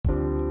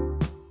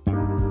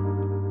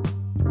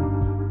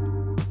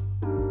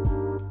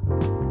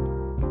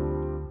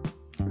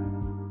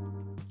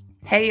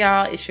Hey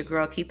y'all, it's your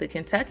girl Keitha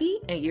Kentucky,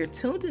 and you're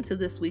tuned into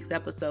this week's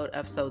episode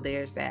of So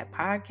There's That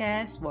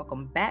podcast.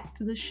 Welcome back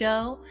to the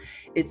show.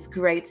 It's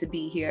great to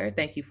be here.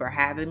 Thank you for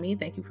having me.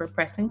 Thank you for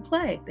pressing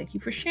play. Thank you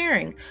for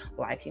sharing,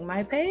 liking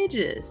my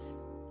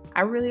pages.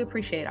 I really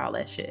appreciate all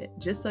that shit.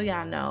 Just so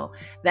y'all know,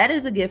 that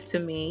is a gift to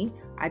me.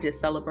 I just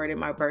celebrated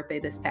my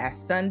birthday this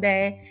past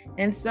Sunday.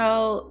 And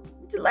so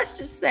let's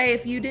just say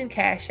if you didn't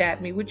cash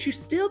at me, which you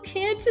still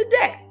can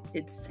today,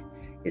 it's a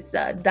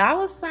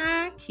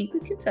 $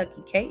 Keitha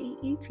Kentucky,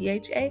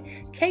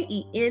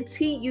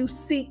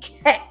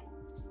 KeethaKentuck.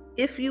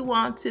 If you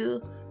want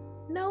to,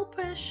 no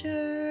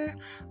pressure.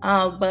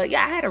 But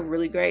yeah, I had a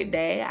really great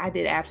day. I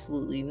did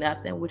absolutely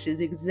nothing, which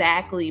is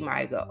exactly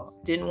my goal.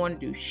 Didn't want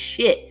to do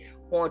shit.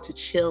 Want to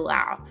chill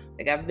out.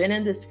 Like I've been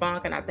in this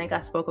funk, and I think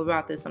I spoke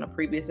about this on a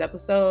previous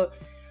episode.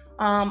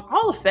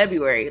 All of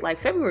February, like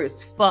February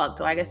is fucked.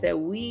 Like I said,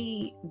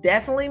 we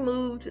definitely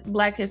moved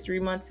Black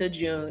History Month to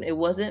June. It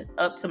wasn't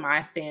up to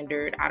my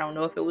standard. I don't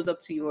know if it was up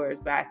to yours,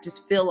 but I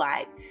just feel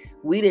like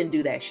we didn't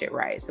do that shit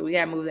right. So we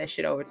got to move that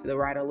shit over to the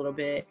right a little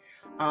bit.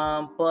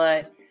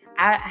 But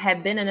I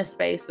had been in a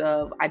space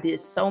of, I did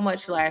so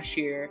much last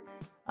year.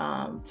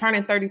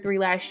 Turning 33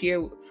 last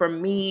year for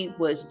me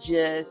was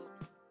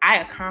just, I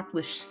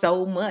accomplished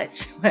so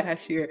much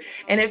last year.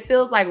 And it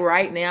feels like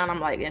right now I'm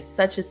like in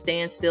such a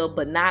standstill,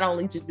 but not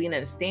only just being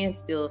in a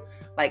standstill,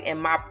 like in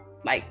my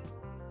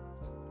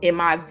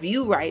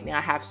view right now,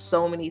 I have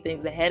so many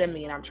things ahead of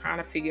me, and I'm trying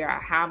to figure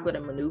out how I'm going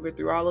to maneuver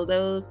through all of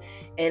those.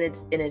 And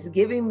it's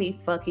giving me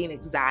fucking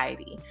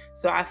anxiety.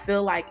 So I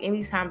feel like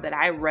anytime that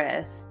I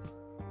rest,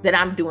 that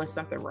I'm doing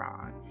something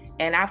wrong.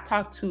 And I've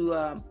talked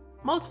to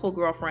multiple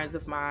girlfriends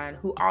of mine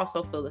who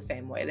also feel the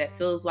same way. That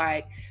feels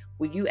like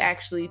when you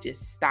actually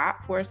just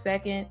stop for a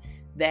second,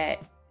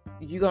 that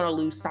you're going to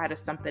lose sight of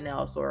something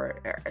else,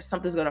 or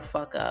something's going to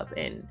fuck up.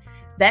 And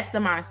that's the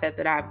mindset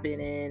that I've been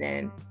in.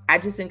 And I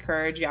just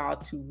encourage y'all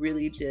to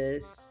really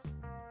just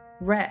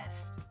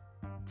rest.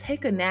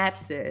 Take a nap,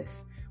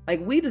 sis.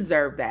 Like, we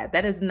deserve that.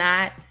 That is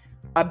not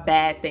a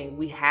bad thing.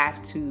 We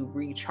have to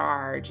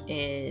recharge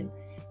and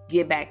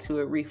get back to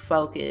it,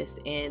 refocus,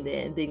 and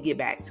then get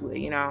back to it,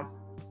 you know?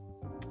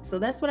 So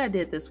that's what I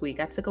did this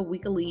week. I took a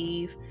week of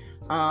leave.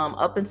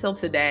 Up until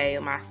today,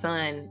 my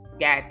son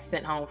got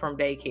sent home from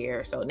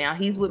daycare. So now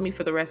he's with me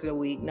for the rest of the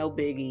week. No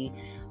biggie.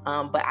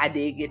 But I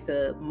did get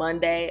to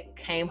Monday,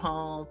 came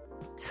home,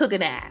 took a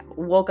nap,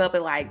 woke up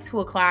at like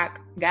 2:00,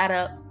 got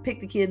up,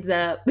 picked the kids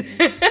up,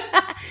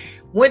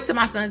 went to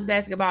my son's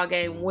basketball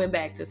game, went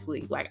back to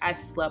sleep. Like, I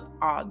slept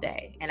all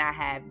day, and I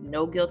have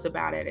no guilt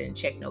about it. I didn't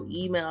check no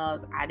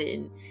emails. I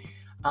did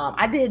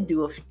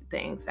do a few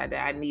things that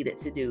I needed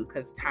to do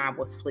because time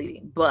was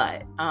fleeting,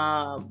 but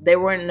there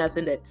weren't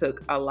nothing that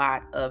took a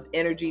lot of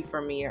energy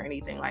from me or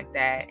anything like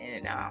that.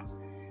 And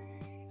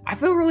I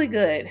feel really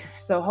good.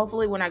 So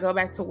hopefully when I go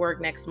back to work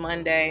next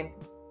Monday,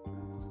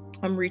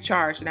 I'm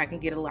recharged and I can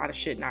get a lot of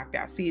shit knocked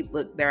out. See,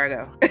 look, there I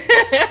go.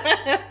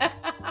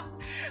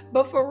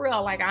 But for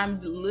real, like,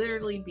 I'm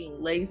literally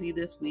being lazy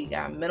this week.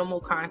 I have minimal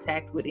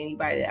contact with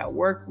anybody that I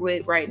work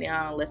with right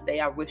now, unless they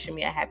are wishing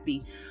me a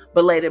happy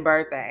belated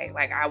birthday.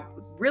 Like, I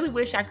really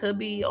wish I could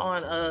be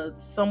on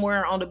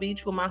somewhere on the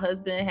beach with my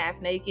husband,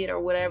 half naked or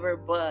whatever,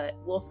 but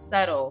we'll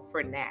settle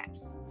for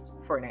naps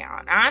for now.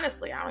 And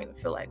honestly, I don't even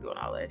feel like doing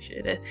all that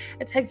shit.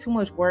 It takes too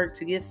much work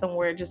to get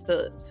somewhere just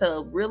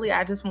to really,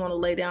 I just want to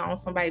lay down on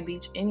somebody's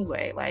beach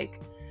anyway.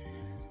 Like,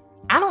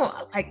 I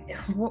don't like,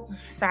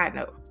 side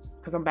note,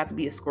 because I'm about to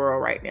be a squirrel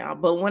right now.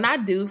 But when I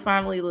do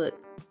finally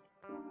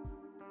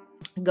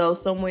go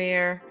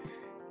somewhere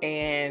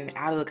and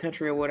out of the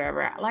country or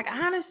whatever, like,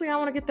 honestly, I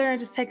want to get there and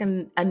just take a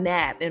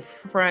nap in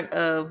front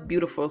of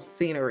beautiful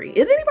scenery.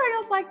 Is anybody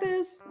else like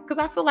this? Because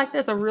I feel like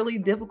that's a really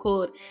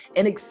difficult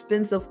and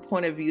expensive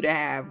point of view to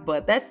have.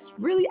 But that's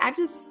really, I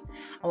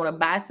want to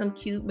buy some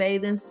cute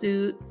bathing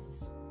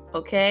suits.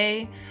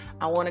 Okay.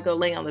 I want to go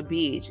lay on the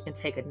beach and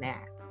take a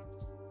nap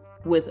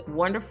with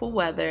wonderful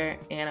weather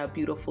and a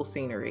beautiful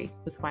scenery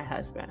with my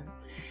husband.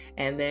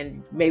 And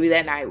then maybe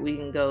that night we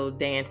can go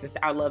dance. And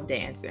I love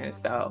dancing.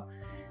 So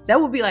that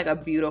would be like a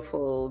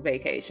beautiful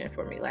vacation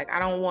for me. Like, I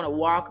don't want to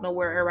walk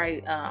nowhere.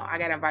 Right? I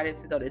got invited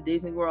to go to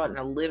Disney World, and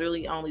I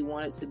literally only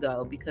wanted to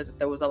go because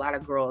there was a lot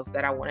of girls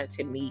that I wanted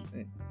to meet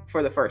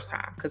for the first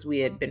time because we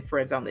had been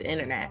friends on the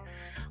internet.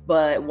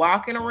 But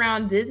walking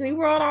around Disney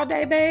World all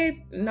day,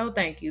 babe, no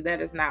thank you.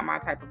 That is not my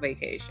type of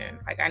vacation.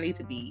 Like, I need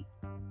to be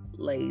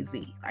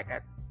lazy. Like,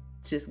 I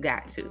just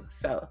got to.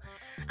 So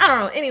I don't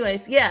know.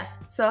 Anyways, yeah.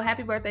 So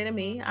happy birthday to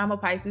me. I'm a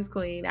Pisces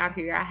queen out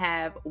here. I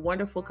have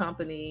wonderful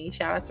company.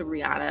 Shout out to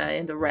Rihanna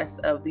and the rest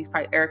of these,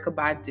 Erykah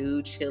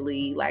Badu,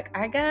 Chili. Like,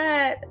 I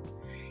got,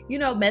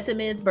 Method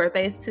Man's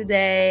birthdays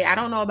today. I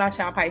don't know about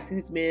y'all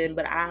Pisces men,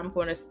 but I'm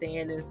going to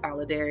stand in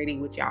solidarity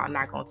with y'all. I'm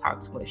not going to talk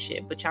too much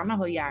shit, but y'all know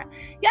who y'all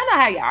know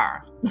how y'all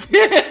are.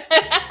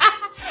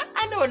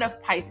 I know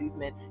enough Pisces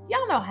men.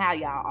 Y'all know how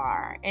y'all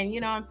are. And you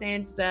know what I'm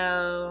saying?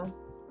 So,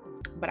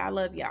 but I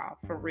love y'all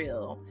for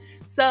real.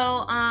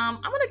 So,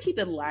 I'm going to keep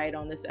it light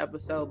on this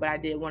episode, but I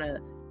did want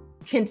to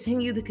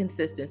continue the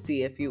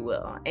consistency, if you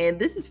will. And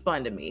this is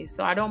fun to me.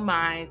 So I don't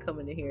mind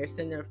coming in here,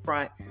 sitting in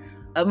front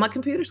of my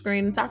computer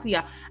screen and talk to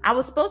y'all. I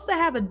was supposed to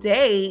have a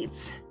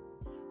date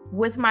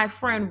with my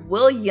friend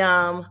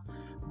William,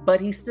 but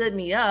he stood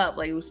me up.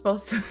 Like he was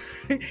supposed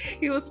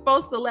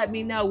to let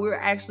me know we were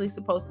actually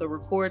supposed to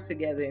record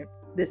together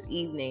this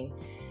evening.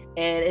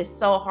 And it's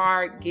so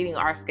hard getting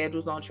our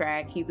schedules on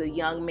track. He's a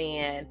young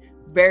man,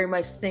 very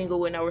much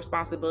single with no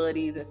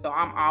responsibilities. And so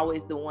I'm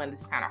always the one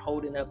that's kind of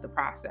holding up the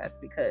process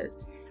because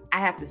I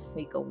have to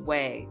sneak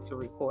away to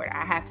record.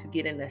 I have to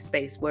get in a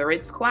space where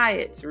it's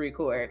quiet to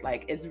record.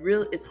 Like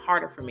it's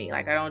harder for me.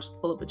 Like I don't just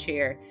pull up a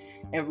chair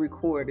and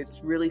record.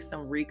 It's really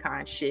some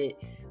recon shit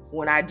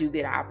when I do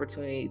get an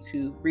opportunity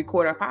to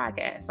record a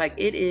podcast. Like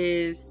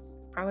it's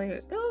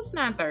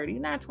 9:30,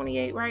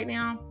 9:28 right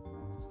now.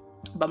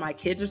 But my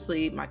kids are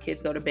asleep. My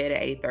kids go to bed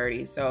at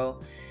 8:30.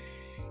 So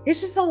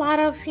it's just a lot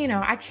of,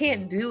 I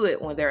can't do it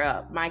when they're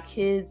up. My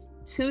kids,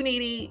 too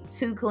needy,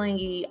 too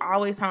clingy,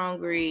 always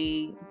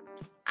hungry.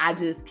 I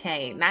just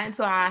can't. Not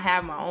until I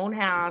have my own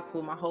house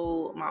with my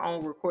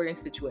own recording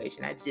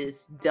situation. I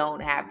just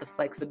don't have the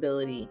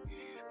flexibility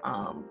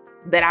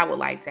that I would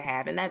like to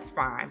have. And that's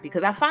fine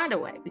because I find a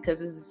way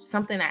because it's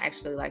something I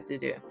actually like to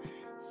do.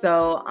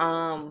 So,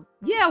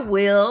 yeah,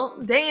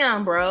 Will,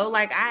 damn, bro.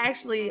 Like I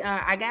actually,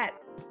 I got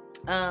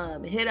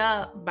hit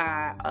up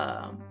by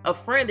a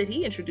friend that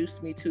he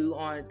introduced me to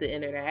on the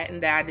internet,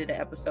 and that I did an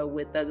episode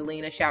with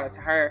Thugalina. Shout out to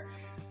her.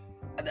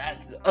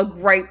 That's a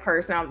great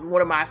person.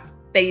 One of my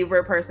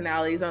favorite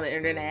personalities on the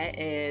internet,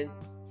 and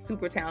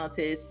super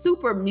talented,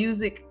 super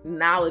music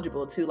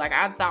knowledgeable too. Like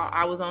I thought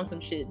I was on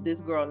some shit.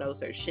 This girl knows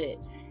her shit.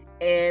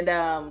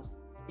 And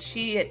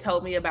she had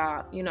told me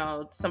about,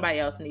 somebody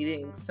else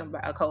needing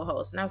a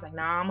co-host. And I was like,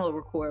 nah, I'm going to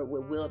record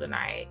with Will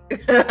tonight.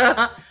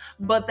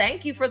 But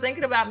thank you for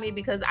thinking about me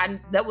because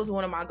that was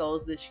one of my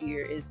goals this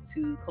year is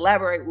to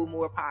collaborate with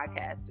more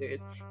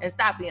podcasters and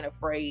stop being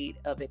afraid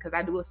of it. Because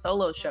I do a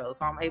solo show.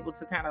 So I'm able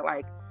to kind of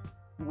like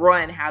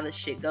run how this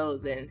shit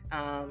goes. And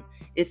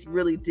it's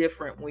really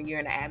different when you're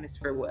in an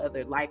atmosphere with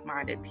other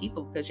like-minded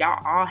people because y'all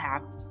all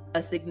have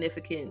a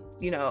significant,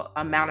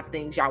 amount of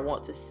things y'all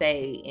want to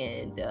say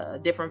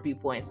and different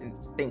viewpoints and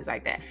things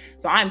like that.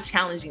 So I'm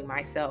challenging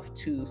myself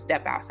to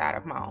step outside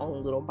of my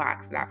own little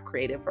box that I've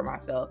created for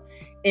myself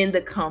in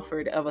the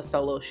comfort of a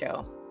solo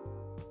show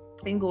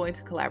and going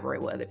to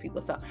collaborate with other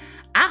people. So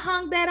I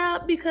hung that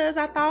up because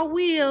I thought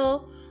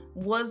Will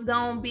was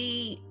gonna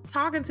be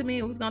talking to me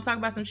and was gonna talk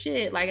about some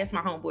shit. Like it's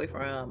my homeboy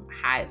from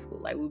high school.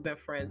 Like we've been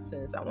friends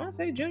since I want to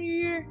say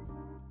junior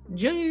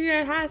year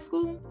in high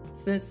school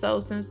since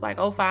like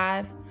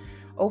 05,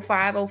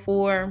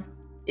 04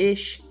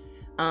 ish.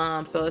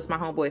 So it's my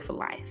homeboy for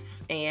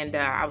life. And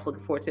I was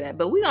looking forward to that,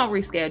 but we gonna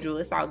reschedule.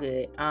 It's all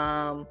good.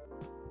 I'll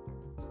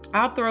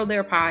throw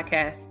their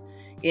podcast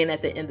in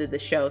at the end of the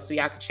show so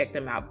y'all can check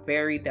them out.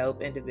 Very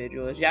dope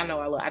individuals. Y'all know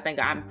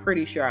I'm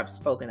pretty sure I've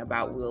spoken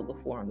about Will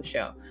before on the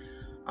show.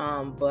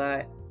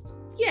 But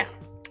yeah.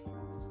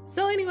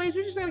 So anyways,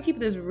 we're just going to keep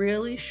this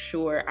really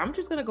short. I'm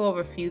just going to go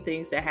over a few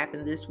things that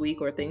happened this week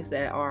or things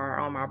that are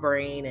on my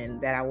brain and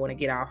that I want to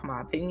get off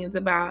my opinions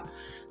about.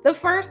 The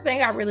first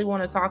thing I really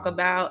want to talk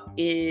about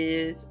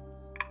is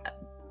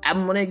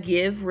I'm going to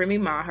give Remy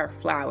Ma her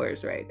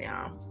flowers right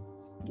now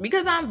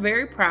because I'm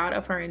very proud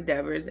of her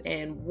endeavors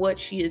and what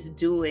she is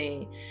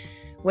doing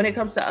when it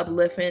comes to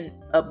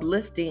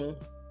uplifting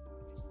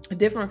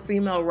different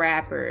female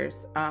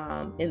rappers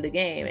in the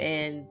game.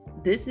 And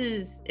this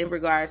is in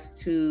regards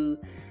to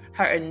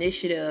her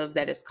initiative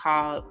that is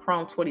called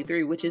Chrome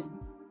 23, which is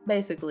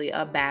basically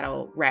a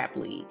battle rap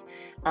league.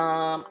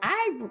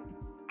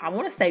 I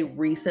want to say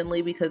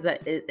recently because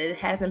it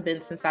hasn't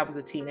been since I was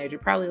a teenager,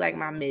 probably like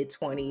my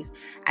mid-20s.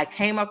 I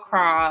came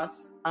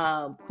across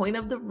Queen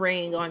of the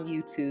Ring on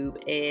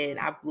YouTube, and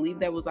I believe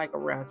that was like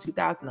around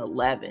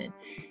 2011.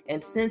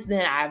 And since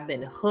then, I've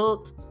been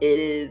hooked. It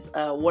is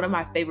one of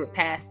my favorite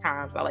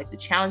pastimes. I like to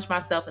challenge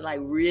myself and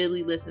like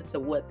really listen to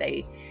what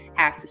they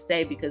have to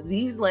say because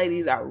these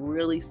ladies are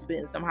really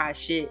spitting some hot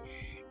shit.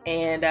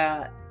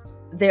 And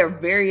they're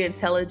very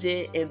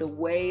intelligent in the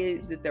way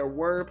that their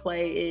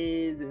wordplay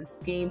is and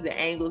schemes and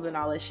angles and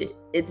all that shit.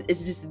 It's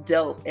just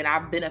dope. And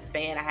I've been a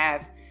fan. I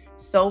have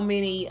so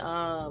many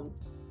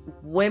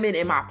women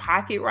in my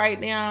pocket right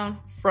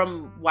now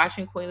from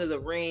watching Queen of the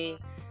Ring.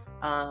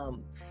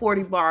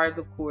 40 Bars,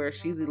 of course.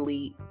 She's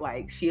elite.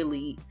 Like, she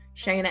elite.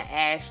 Shayna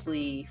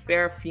Ashley,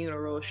 Farrah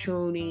Funeral,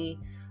 Shuni,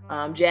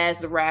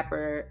 Jazz the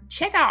Rapper.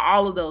 Check out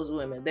all of those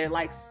women. They're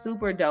like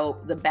super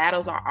dope. The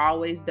battles are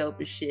always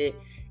dope as shit.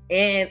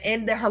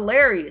 And they're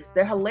hilarious.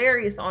 They're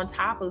hilarious on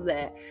top of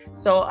that.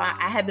 So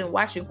I have been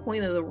watching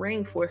Queen of the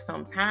Ring for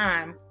some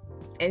time.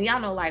 And y'all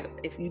know, like,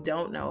 if you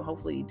don't know,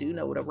 hopefully you do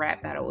know what a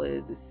rap battle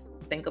is. Just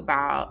think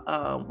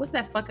about, what's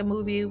that fucking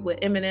movie with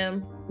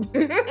Eminem?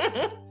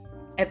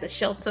 At the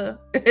Shelter.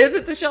 Is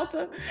it The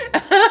Shelter?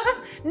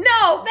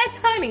 No, that's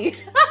Honey.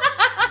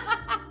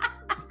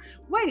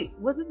 Wait,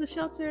 was it The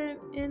Shelter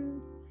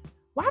in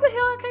Why the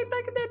hell I can't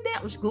think of that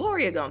damn?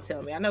 Gloria gonna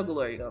tell me. I know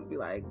Gloria gonna be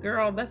like,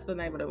 girl, that's the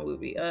name of the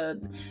movie.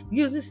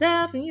 Use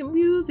yourself and your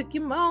music,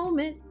 your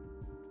moment.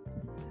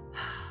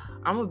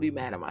 I'm gonna be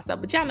mad at myself,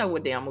 but y'all know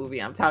what damn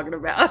movie I'm talking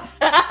about.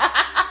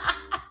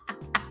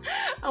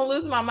 I'm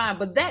losing my mind.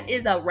 But that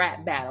is a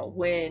rap battle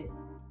when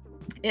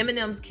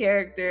Eminem's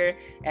character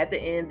at the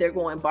end, they're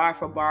going bar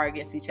for bar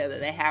against each other.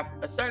 They have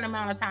a certain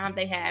amount of time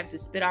they have to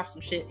spit off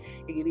some shit.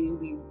 It can either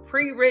be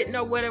pre-written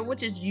or whatever,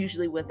 which is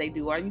usually what they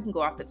do, or you can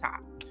go off the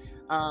top.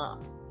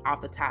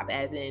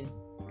 As in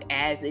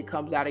as it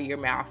comes out of your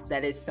mouth.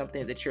 That is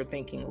something that you're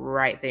thinking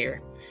right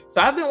there.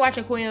 So I've been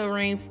watching Queen of the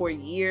Ring for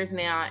years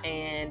now,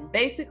 and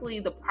basically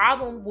the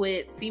problem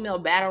with female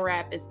battle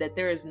rap is that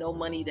there is no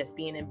money that's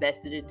being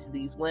invested into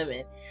these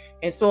women.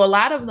 And so a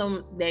lot of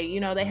them, they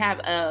have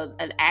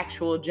an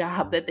actual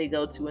job that they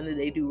go to, and then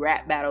they do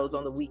rap battles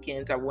on the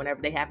weekends or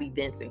whenever they have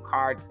events and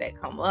cards that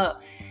come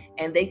up.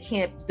 And they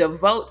can't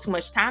devote too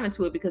much time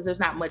into it because there's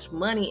not much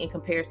money in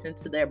comparison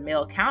to their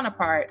male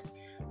counterparts,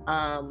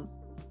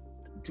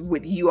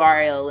 with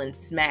URL and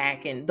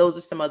Smack, and those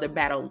are some other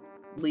battle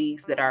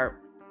leagues that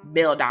are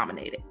male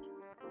dominated.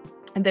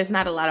 And there's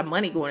not a lot of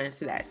money going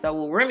into that. So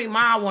what Remy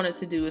Ma wanted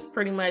to do is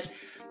pretty much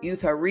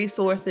use her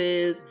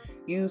resources,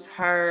 use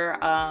her,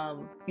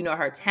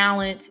 her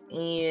talent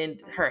and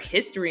her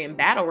history in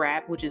battle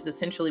rap, which is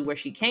essentially where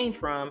she came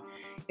from,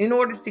 in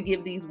order to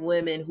give these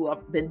women who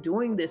have been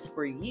doing this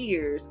for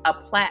years a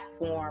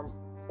platform,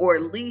 or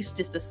at least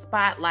just a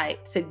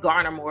spotlight to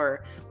garner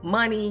more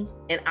money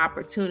and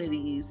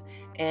opportunities.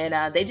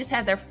 And they just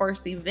had their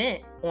first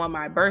event on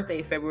my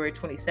birthday, February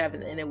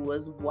 27th, and it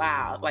was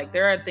wild. Like,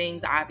 there are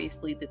things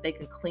obviously that they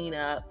can clean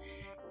up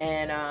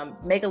and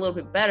make a little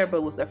bit better, but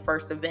it was their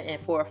first event.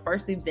 And for a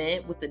first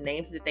event with the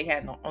names that they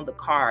had on the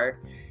card,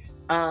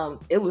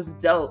 it was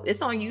dope.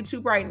 It's on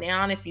YouTube right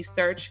now, and if you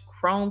search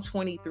Chrome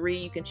 23,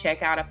 you can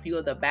check out a few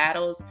of the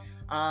battles.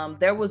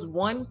 There was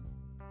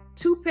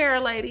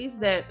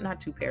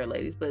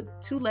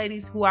two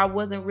ladies who I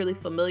wasn't really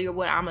familiar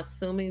with. I'm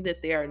assuming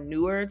that they are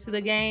newer to the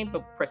game,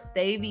 but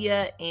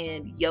Prestavia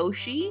and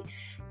Yoshi.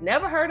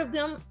 Never heard of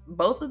them,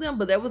 both of them,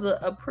 but there was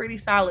a pretty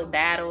solid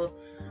battle.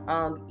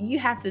 You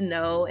have to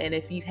know, and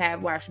if you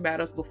have watched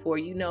battles before,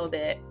 you know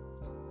that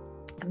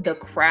the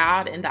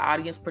crowd and the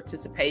audience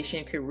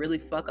participation could really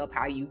fuck up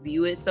how you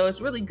view it. So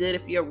it's really good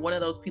if you're one of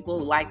those people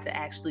who like to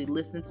actually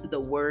listen to the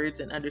words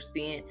and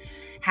understand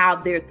how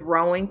they're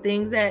throwing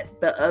things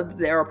at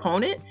their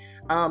opponent,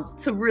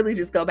 to really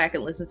just go back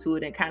and listen to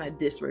it and kind of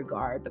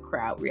disregard the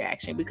crowd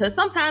reaction, because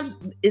sometimes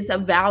it's a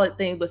valid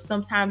thing, but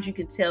sometimes you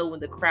can tell when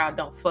the crowd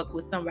don't fuck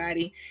with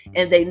somebody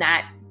and they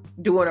not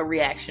doing a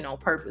reaction on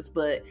purpose,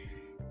 but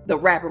the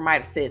rapper might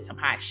have said some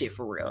hot shit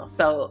for real.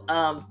 So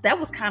that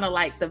was kind of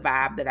like the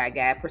vibe that I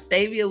got.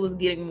 Prestavia was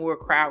getting more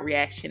crowd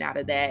reaction out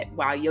of that,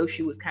 while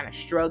Yoshi was kind of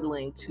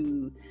struggling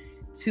to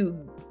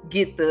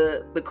get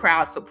the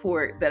crowd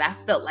support that I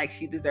felt like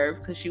she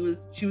deserved, because she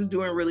was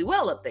doing really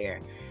well up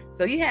there.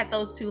 So you had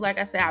those two. Like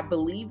I said, I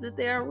believe that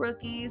they're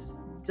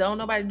rookies. Don't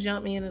nobody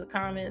jump me in the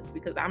comments,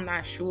 because I'm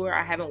not sure.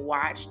 I haven't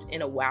watched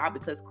in a while,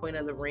 because Queen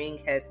of the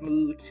Ring has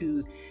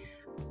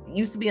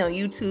used to be on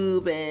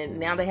YouTube, and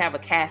now they have a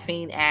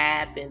Caffeine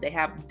app, and they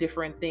have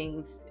different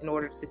things in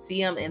order to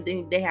see them. And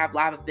then they have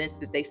live events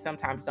that they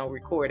sometimes don't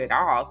record at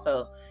all.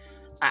 So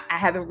I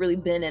haven't really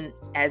been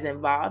as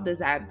involved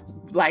as I'd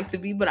like to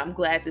be, but I'm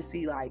glad to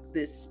see like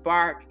this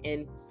spark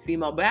in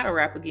female battle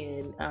rap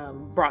again,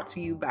 brought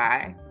to you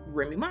by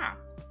Remy Ma.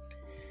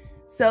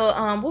 So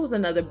what was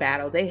another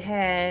battle? They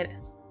had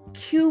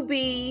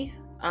QB,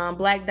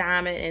 Black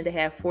Diamond, and they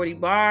had 40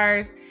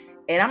 bars.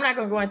 And I'm not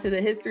going to go into the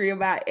history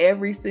about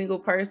every single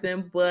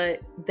person,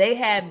 but they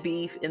had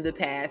beef in the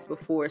past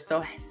before.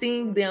 So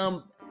seeing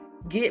them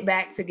get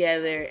back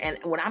together, and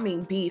when I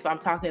mean beef, I'm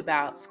talking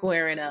about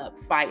squaring up,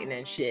 fighting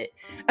and shit.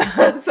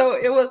 So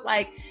it was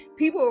like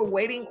people were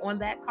waiting on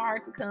that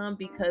card to come,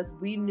 because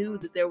we knew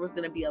that there was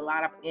going to be a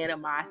lot of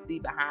animosity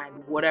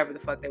behind whatever the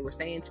fuck they were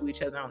saying to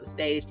each other on the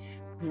stage.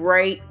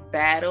 Great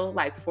battle.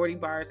 Like 40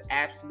 bars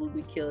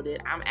absolutely killed it.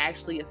 I'm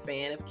actually a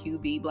fan of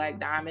QB, Black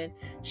Diamond.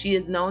 She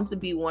is known to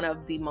be one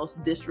of the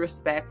most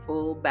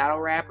disrespectful battle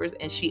rappers,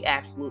 and she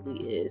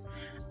absolutely is.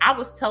 I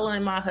was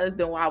telling my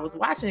husband while I was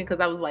watching it, because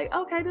I was like,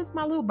 okay, this is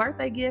my little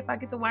birthday gift. I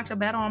get to watch a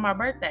battle on my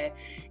birthday.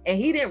 And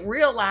he didn't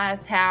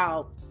realize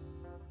how,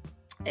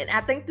 and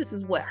I think this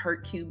is what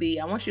hurt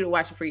QB. I want you to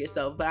watch it for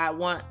yourself, but I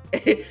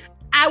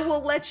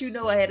will let you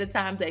know ahead of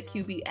time that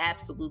QB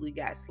absolutely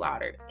got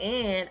slaughtered.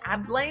 And I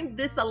blame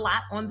this a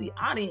lot on the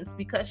audience,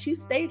 because she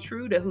stayed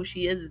true to who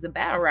she is as a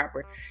battle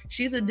rapper.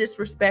 She's a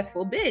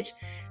disrespectful bitch.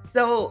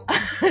 So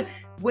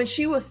when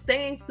she was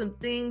saying some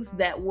things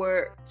that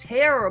were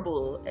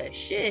terrible as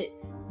shit,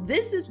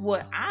 this is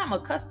what I'm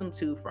accustomed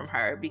to from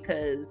her,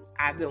 because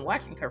I've been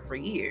watching her for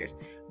years,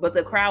 but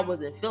the crowd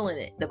wasn't feeling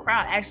it. The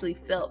crowd actually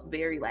felt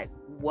very like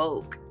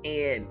woke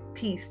and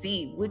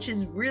PC, which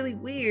is really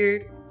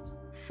weird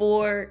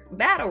for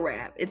battle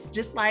rap. It's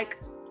just like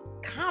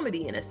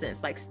comedy in a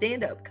sense, like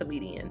stand-up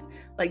comedians.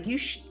 Like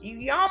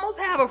you almost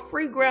have a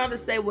free ground to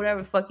say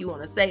whatever the fuck you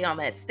want to say on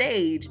that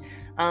stage.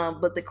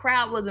 But the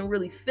crowd wasn't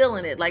really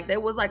feeling it. Like they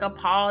was like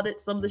appalled at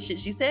some of the shit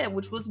she said,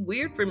 which was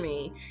weird for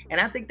me. And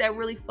I think that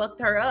really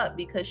fucked her up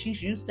because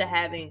she's used to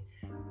having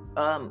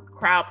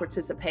crowd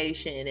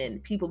participation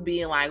and people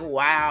being like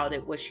wowed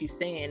at what she's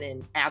saying.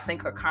 And I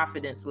think her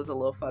confidence was a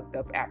little fucked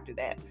up after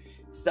that.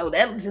 So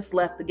that just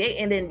left the gate.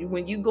 And then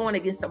when you going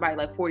against somebody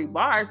like 40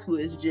 Bars, who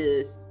is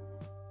just,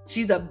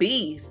 she's a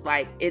beast.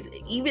 Like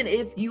even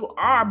if you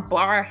are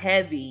bar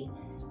heavy,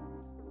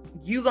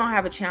 you gonna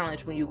have a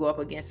challenge when you go up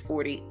against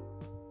 40.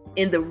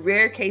 In the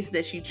rare case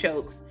that she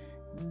chokes,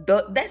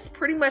 that's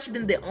pretty much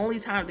been the only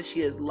time that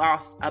she has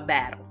lost a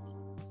battle.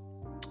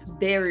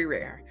 Very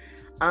rare.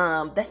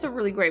 That's a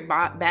really great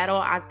battle.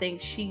 I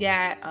think she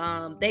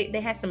got they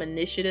had some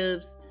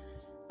initiatives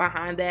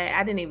behind that.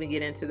 I didn't even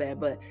get into that,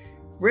 but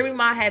Remy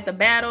Ma had the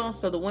battle,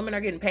 so the women are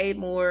getting paid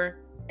more,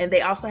 and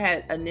they also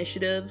had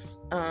initiatives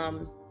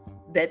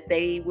that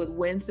they would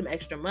win some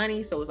extra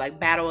money. So it was like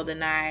battle of the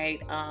night.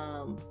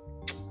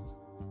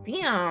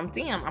 Damn, I'm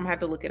gonna have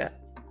to look it up.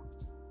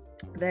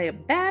 The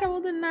battle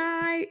of the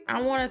night,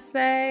 I want to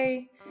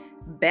say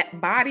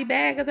body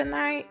bag of the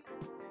night,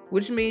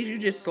 which means you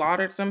just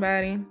slaughtered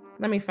somebody.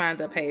 Let me find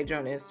the page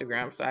on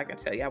Instagram so I can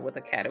tell y'all what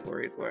the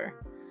categories were.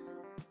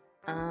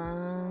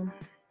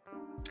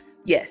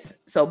 Yes.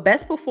 So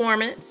best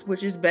performance,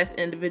 which is best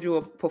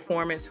individual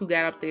performance, who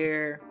got up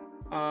there,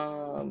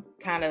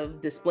 kind of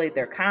displayed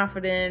their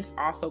confidence,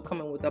 also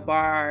coming with the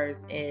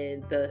bars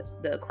and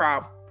the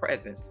crowd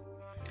presence.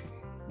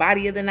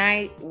 Body of the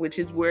night, which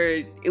is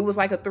where it was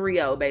like a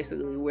 3-0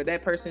 basically, where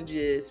that person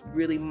just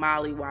really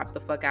mollywopped the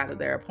fuck out of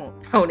their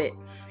opponent.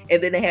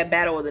 And then they had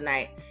battle of the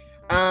night.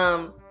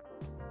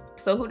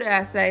 So who did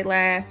I say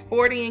last?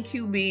 40 and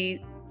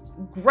QB.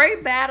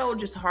 Great battle,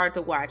 just hard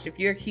to watch. If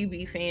you're a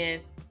QB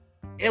fan,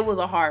 it was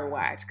a hard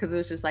watch because it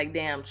was just like,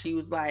 damn, she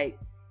was like,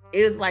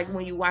 it was like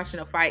when you watching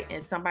a fight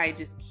and somebody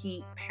just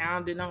keep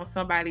pounding on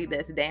somebody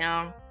that's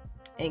down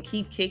and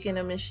keep kicking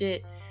them and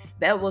shit.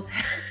 That was,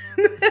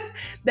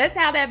 that's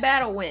how that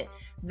battle went.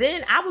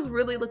 Then I was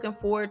really looking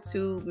forward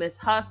to Miss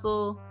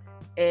Hustle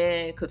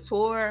and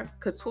Couture.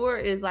 Couture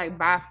is like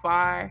by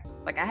far,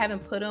 like I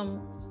haven't put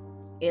them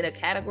in a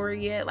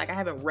category yet. Like I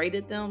haven't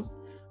rated them,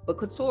 but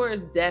Couture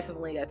is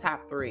definitely a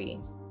top 3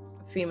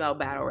 female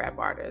battle rap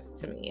artist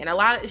to me.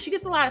 And she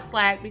gets a lot of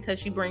slack because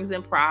she brings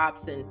in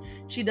props and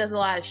she does a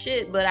lot of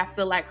shit, but I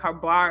feel like her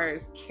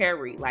bars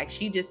carry. Like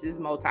she just is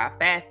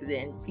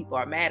multifaceted and people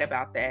are mad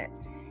about that.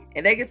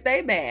 And they can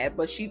stay mad,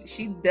 but she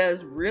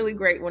does really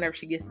great whenever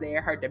she gets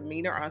there. Her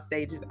demeanor on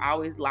stage is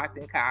always locked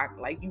and cocked.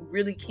 Like you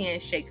really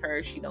can't shake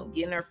her. She don't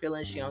get in her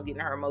feelings. She don't get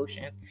in her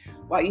emotions.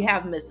 While you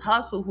have Miss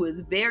Hustle, who is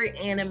very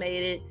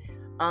animated,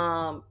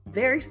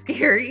 very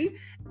scary,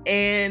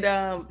 and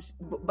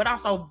but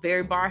also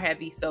very bar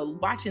heavy. So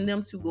watching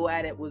them two go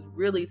at it was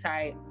really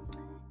tight.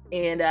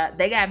 And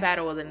they got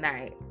battle of the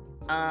night.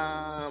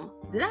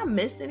 Did I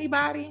miss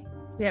anybody?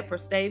 We had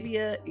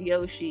Prestavia,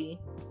 Yoshi,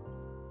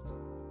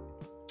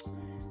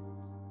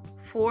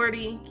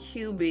 40,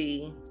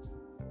 QB.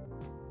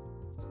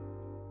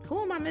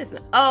 Who am I missing?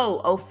 Oh,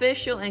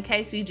 Official and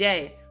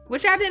KCJ,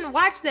 which I didn't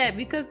watch that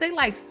because they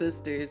like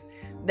sisters.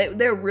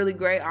 They're really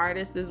great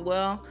artists as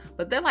well,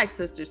 but they're like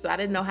sisters. So I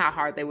didn't know how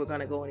hard they were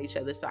going to go on each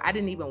other. So I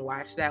didn't even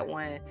watch that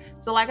one.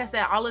 So like I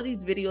said, all of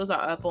these videos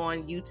are up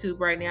on YouTube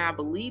right now. I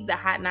believe the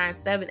Hot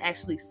 97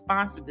 actually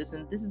sponsored this.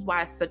 And this is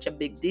why it's such a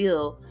big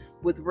deal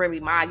with Remy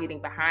Ma getting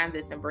behind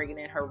this and bringing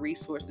in her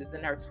resources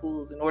and her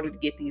tools in order to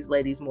get these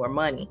ladies more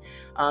money.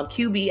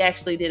 QB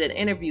actually did an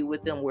interview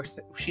with them where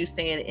she was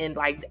saying in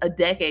like a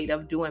decade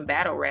of doing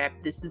battle rap,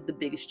 this is the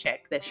biggest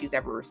check that she's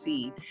ever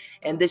received.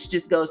 And this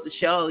just goes to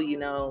show, you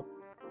know,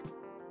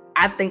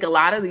 I think a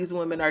lot of these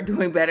women are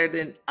doing better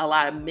than a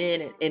lot of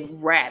men in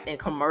rap and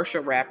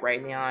commercial rap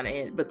right now.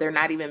 But they're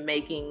not even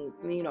making,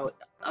 you know,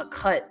 a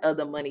cut of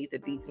the money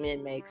that these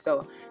men make.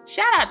 So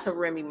shout out to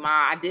Remy Ma.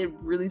 I did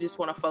really just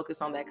want to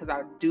focus on that because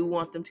I do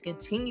want them to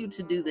continue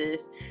to do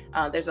this.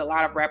 There's a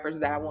lot of rappers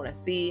that I want to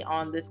see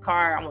on this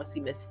card. I want to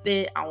see Miss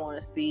Fit. I want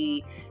to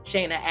see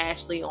Shayna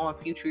Ashley on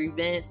future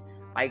events.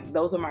 Like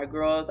those are my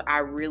girls. I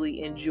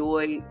really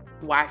enjoyed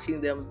watching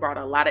them. Brought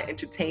a lot of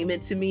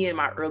entertainment to me in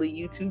my early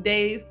YouTube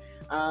days.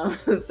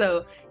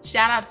 So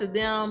shout out to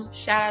them.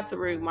 Shout out to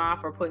Remy Ma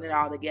for putting it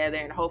all together.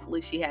 And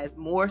hopefully she has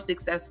more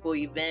successful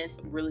events.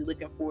 I'm really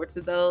looking forward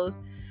to those.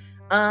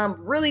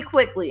 Really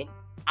quickly,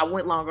 I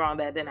went longer on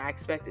that than I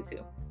expected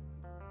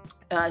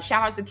to.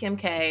 Shout out to Kim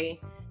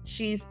K.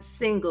 She's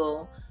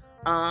single.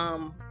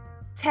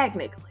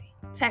 Technically.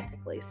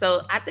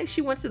 So I think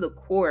she went to the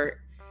court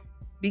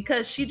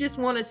because she just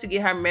wanted to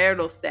get her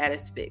marital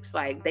status fixed.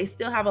 Like they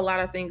still have a lot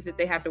of things that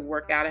they have to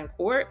work out in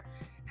court.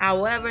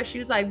 However, she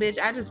was like,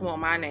 bitch, I just want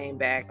my name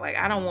back. Like,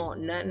 I don't want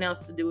nothing else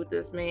to do with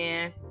this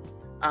man.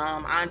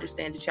 I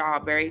understand that y'all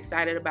are very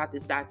excited about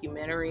this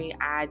documentary.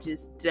 I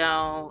just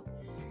don't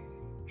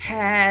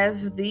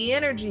have the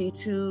energy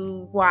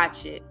to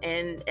watch it.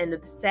 And the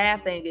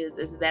sad thing is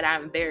that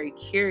I'm very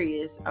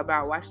curious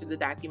about watching the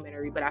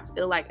documentary, but I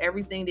feel like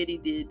everything that he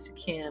did to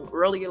Kim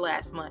earlier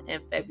last month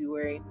in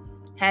February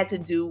had to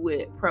do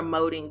with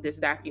promoting this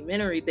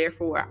documentary.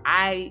 Therefore,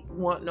 I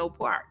want no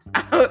parts.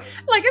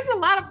 Like, there's a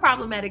lot of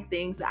problematic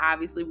things that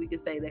obviously we could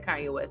say that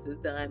Kanye West has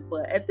done,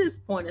 but at this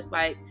point, it's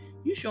like,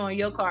 you showing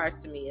your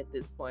cards to me at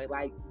this point.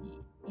 Like,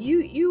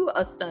 you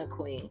a stunt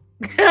queen.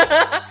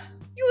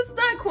 You a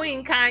stunt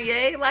queen,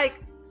 Kanye. Like,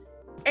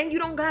 and you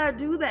don't gotta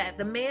do that.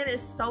 The man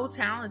is so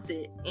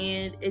talented,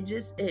 and it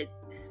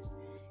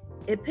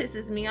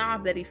pisses me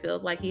off that he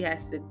feels like he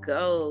has to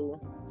go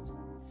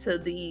to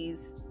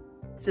these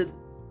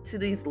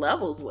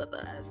levels with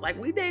us. Like,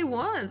 we day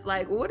ones.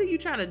 Like, what are you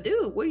trying to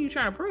do? What are you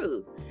trying to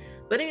prove?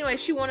 But anyway,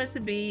 she wanted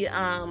to be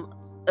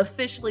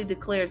officially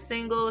declared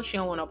single. She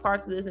don't want no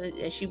parts of this,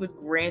 and she was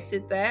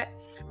granted that.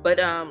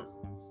 But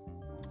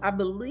I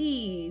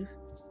believe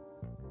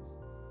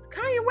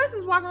Kanye West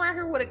is walking around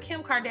here with a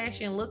Kim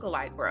Kardashian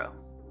lookalike, bro.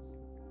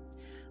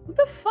 What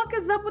the fuck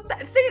is up with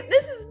that? See,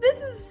 this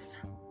is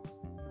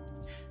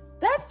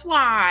that's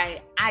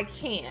why I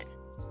can't.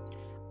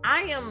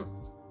 I am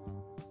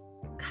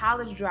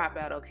college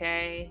dropout,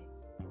 okay?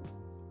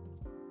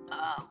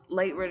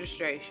 Late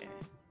registration.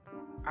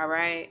 All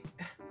right?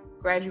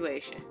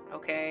 Graduation,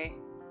 okay?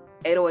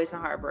 808s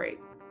and heartbreak.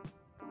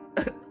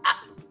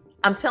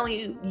 I'm telling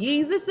you,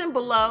 Yeezus and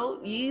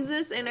below,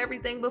 Yeezus and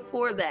everything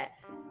before that.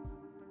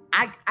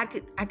 I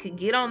could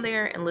get on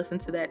there and listen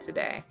to that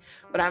today,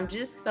 but I'm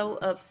just so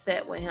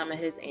upset with him and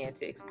his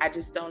antics. I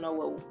just don't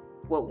know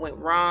what went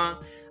wrong.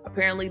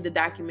 Apparently, the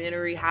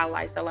documentary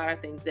highlights a lot of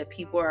things that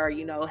people are,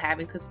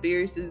 having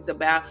conspiracies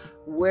about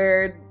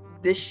where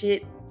this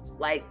shit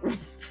like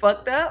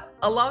fucked up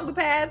along the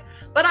path.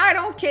 But I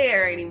don't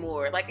care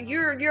anymore. Like,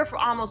 you're for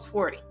almost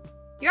 40.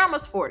 You're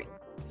almost 40.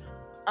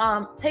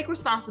 Take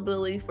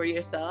responsibility for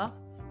yourself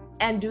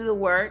and do the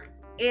work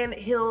and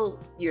heal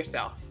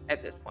yourself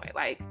at this point.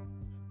 Like,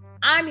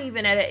 I'm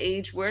even at an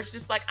age where it's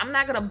just like, I'm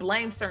not gonna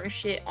blame certain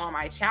shit on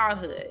my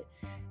childhood.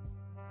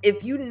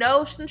 If you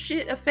know some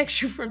shit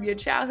affects you from your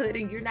childhood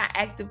and you're not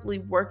actively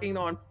working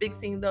on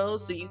fixing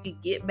those so you can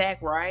get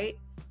back right,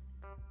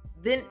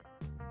 then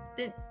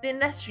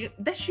that's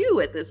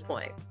you at this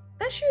point.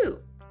 That's you.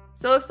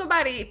 So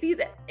if he's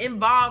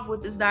involved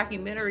with this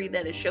documentary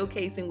that is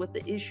showcasing what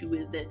the issue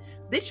is, then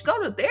bitch,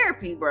 go to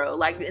therapy, bro.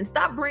 Like, and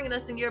stop bringing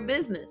us in your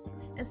business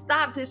and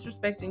stop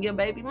disrespecting your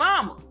baby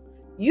mama.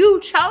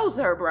 You chose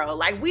her, bro.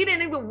 Like, we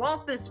didn't even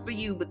want this for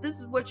you, but this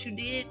is what you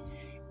did.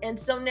 And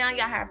so now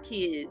y'all have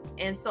kids.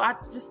 And so I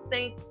just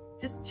think,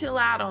 just chill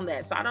out on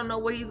that. So I don't know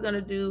what he's going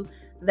to do.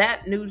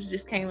 That news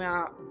just came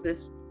out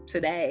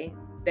today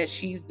that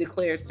she's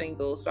declared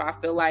single. So I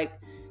feel like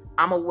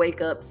I'm going to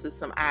wake up to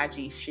some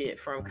IG shit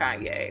from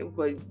Kanye.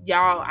 But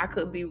y'all, I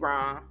could be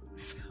wrong.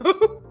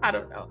 So I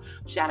don't know.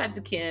 Shout out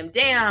to Kim.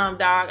 Damn,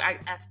 dog.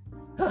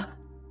 I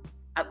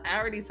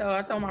already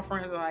told my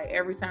friends, like,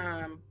 every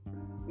time,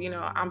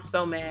 I'm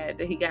so mad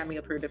that he got me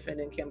up here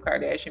defending Kim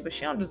Kardashian, but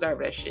she don't deserve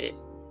that shit.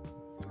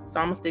 So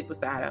I'm gonna stick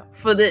beside her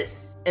for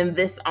this and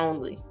this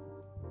only.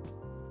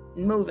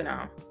 Moving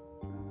on.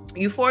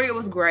 Euphoria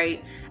was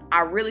great.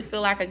 I really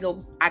feel like I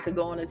could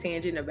go on a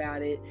tangent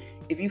about it.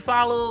 If you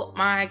follow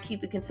my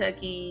Keith the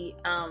Kentucky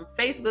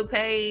Facebook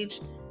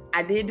page,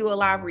 I did do a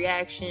live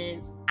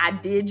reaction. I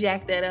did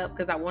jack that up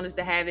because I wanted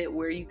to have it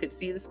where you could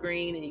see the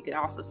screen and you could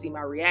also see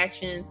my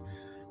reactions.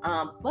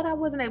 But I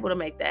wasn't able to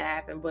make that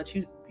happen. But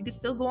you can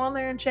still go on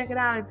there and check it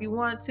out if you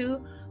want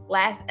to.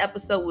 Last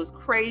episode was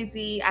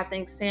crazy. I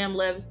think Sam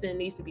Levinson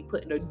needs to be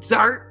put in the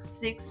dirt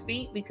 6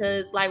 feet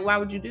because, like, why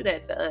would you do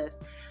that to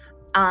us?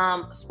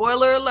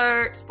 Spoiler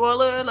alert,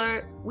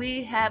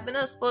 we having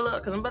a spoiler,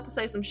 because I'm about to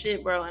say some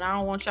shit, bro, and I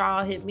don't want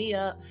y'all to hit me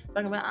up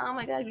talking about, oh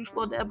my god, you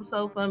spoiled the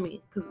episode for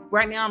me, because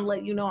right now I'm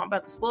letting you know I'm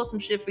about to spoil some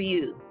shit for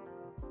you.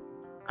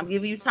 I'm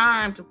giving you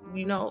time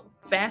to,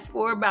 fast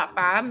forward about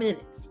 5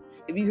 minutes.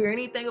 If you hear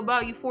anything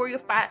about Euphoria,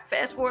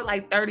 fast forward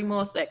like 30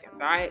 more seconds,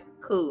 all right?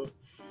 Cool.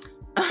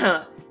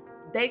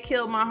 They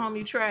killed my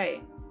homie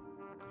Trey,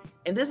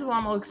 and this is what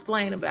I'm gonna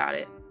explain about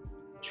it.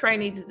 Trey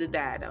needed to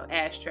die, though.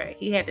 Ashtray.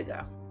 He had to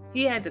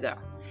go.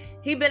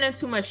 He been in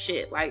too much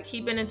shit. Like,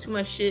 he been in too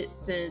much shit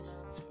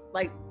since,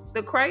 like,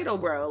 the cradle,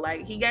 bro.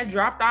 Like, he got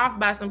dropped off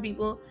by some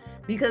people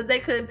because they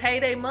couldn't pay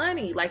their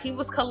money. Like, he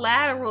was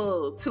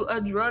collateral to a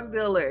drug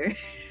dealer.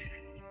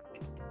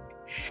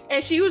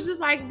 And she was just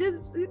like, he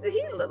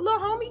little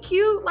homie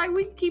cute. Like,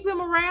 we can keep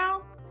him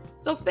around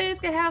so Feds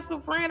can have some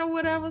friend or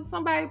whatever,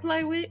 somebody to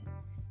play with.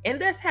 And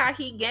that's how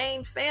he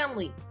gained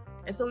family.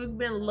 And so he's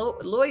been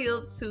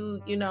loyal to,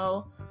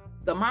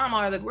 the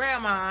mama or the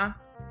grandma,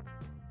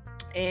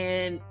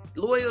 and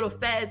loyal to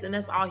Feds, and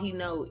that's all he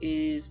know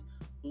is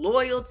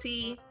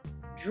loyalty,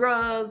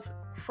 drugs,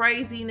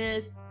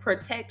 craziness,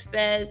 protect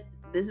Feds.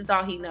 This is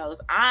all he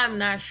knows. I'm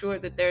not sure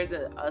that there's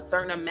a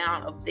certain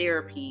amount of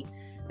therapy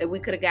that we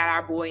could have got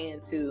our boy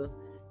into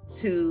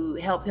to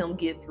help him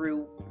get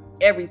through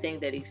everything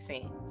that he's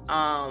seen.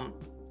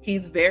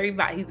 He's very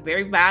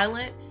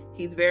violent.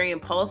 He's very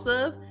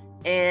impulsive,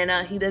 and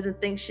he doesn't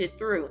think shit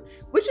through,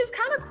 which is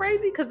kind of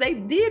crazy because they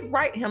did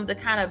write him to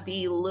kind of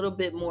be a little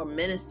bit more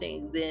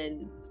menacing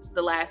than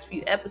the last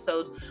few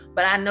episodes.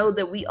 But I know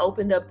that we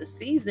opened up the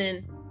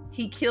season,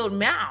 he killed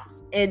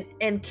Mouse,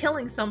 and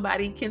killing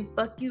somebody can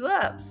fuck you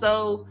up.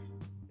 So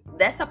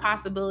that's a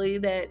possibility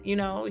that, you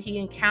know, he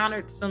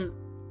encountered some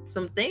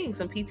things,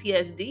 some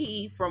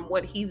PTSD from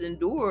what he's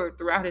endured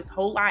throughout his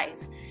whole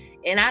life.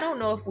 And I don't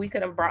know if we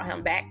could have brought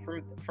him back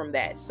from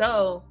that.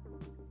 So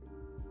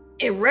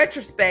in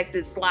retrospect,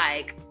 it's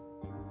like,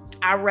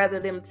 I'd rather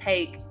them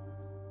take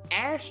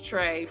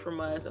Ashtray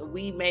from us and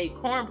we made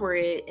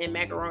cornbread and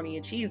macaroni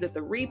and cheese at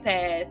the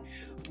repast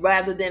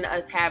rather than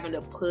us having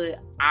to put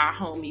our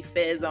homie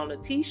Fez on a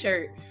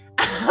t-shirt.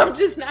 I'm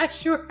just not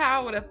sure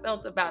how I would have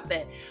felt about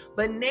that.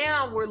 But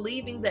now we're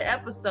leaving the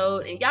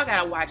episode, and y'all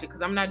gotta watch it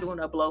because I'm not doing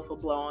a blow for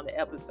blow on the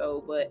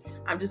episode, but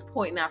I'm just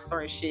pointing out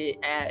certain shit.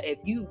 If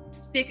you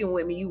sticking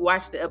with me, you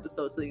watch the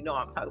episode so you know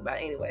what I'm talking about.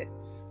 Anyways,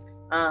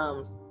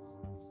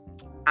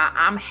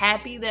 I'm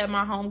happy that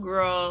my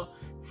homegirl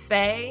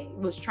Faye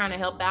was trying to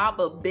help out,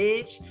 but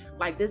bitch,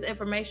 like, this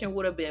information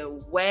would have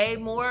been way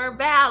more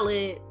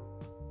valid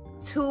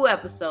 2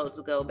 episodes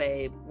ago,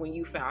 babe, when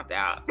you found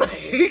out.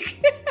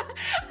 Like,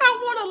 I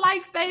want to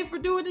like Faye for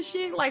doing the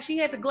shit. Like, she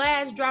had the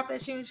glass drop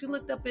that shit and she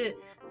looked up at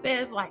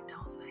Fez like,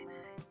 don't say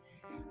that.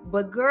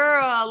 But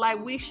girl,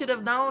 like, we should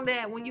have known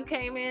that when you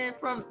came in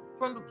from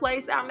the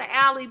place out in the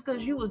alley,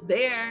 because you was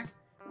there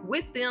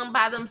with them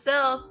by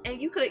themselves and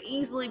you could have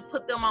easily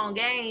put them on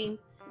game.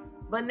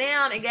 But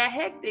now it got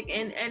hectic,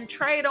 and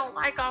Trey don't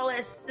like all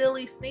that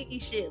silly, sneaky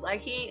shit. Like,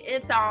 he ain't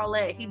into all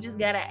that. He just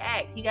gotta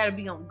act. He gotta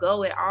be on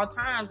go at all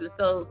times. And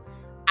so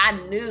I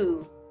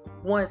knew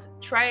once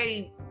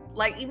Trey,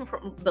 like, even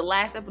from the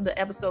last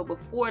episode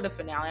before the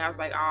finale, I was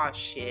like, oh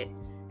shit.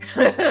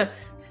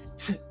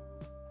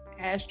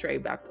 Ashtray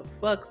about to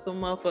fuck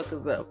some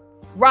motherfuckers up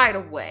right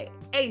away.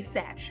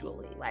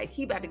 Asexually. Like,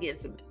 he about to get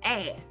some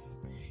ass.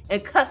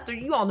 And Custer,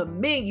 you on the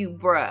menu,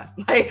 bruh.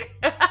 Like,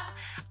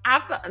 I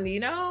felt, you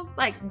know,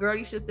 like, girl,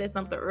 you should have said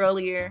something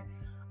earlier.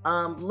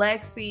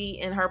 Lexi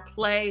in her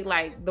play,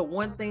 like, the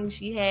one thing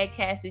she had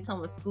Cassie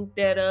come and scoop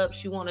that up.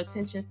 She want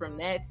attention from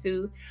that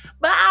too.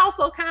 But I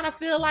also kind of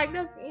feel like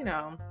that's, you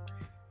know,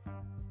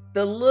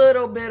 the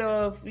little bit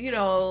of, you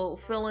know,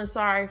 feeling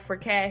sorry for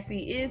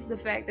Cassie is the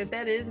fact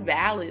that is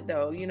valid,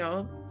 though. You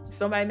know,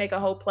 somebody make a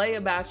whole play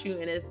about you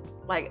and it's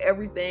like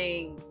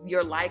everything,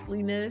 your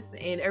likeliness,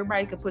 and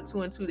everybody could put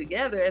 2 and 2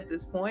 together at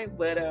this point.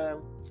 But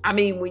I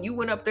mean, when you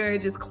went up there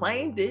and just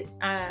claimed it,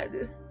 I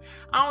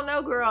don't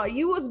know, girl.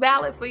 You was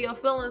valid for your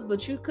feelings,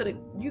 but you could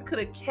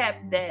have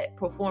kept that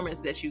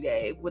performance that you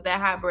gave with that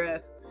high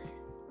breath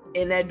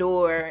in that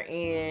door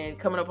and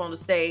coming up on the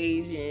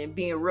stage and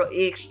being real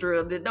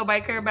extra. Did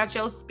nobody care about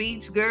your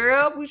speech,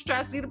 girl? We was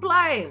trying to see the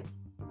play.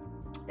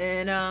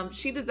 And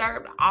she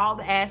deserved all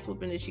the ass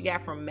whooping that she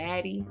got from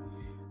Maddie.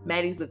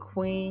 Maddie's a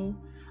queen.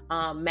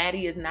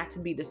 Maddie is not to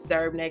be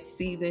disturbed next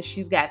season.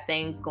 She's got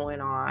things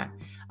going on.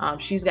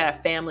 She's got a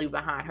family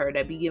behind her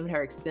that be giving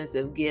her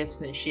expensive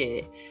gifts and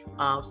shit.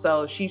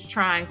 So she's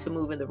trying to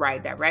move in the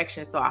right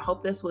direction. So I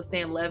hope that's what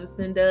Sam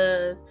Levinson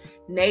does.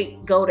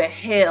 Nate, go to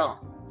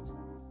hell.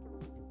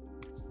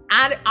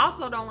 I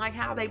also don't like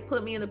how they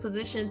put me in the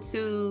position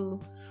to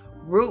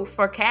root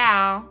for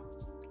Cal.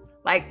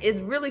 Like, it's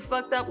really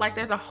fucked up. Like,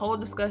 there's a whole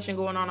discussion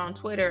going on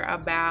Twitter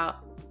about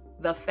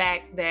the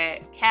fact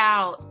that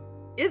Cal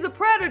is a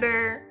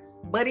predator,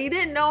 but he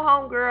didn't know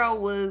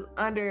homegirl was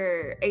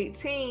under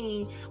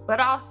 18. But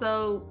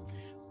also,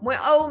 when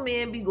old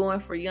men be going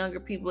for younger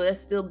people, that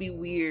still be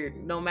weird,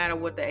 no matter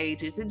what the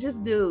age is. It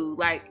just do.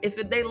 Like, if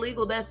they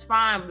legal, that's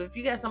fine. But if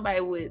you got somebody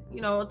with,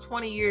 you know, a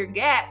 20-year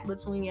gap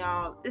between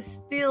y'all, it's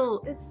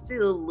still a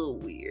little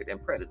weird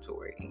and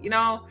predatory, you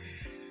know?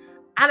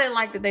 I didn't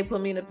like that they put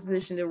me in a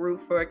position to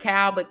root for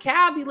Cal, but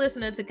Cal be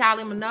listening to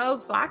Kylie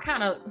Minogue, so I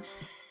kind of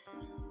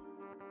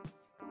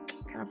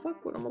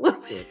fuck with him a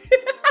little bit.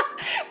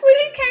 When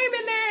he came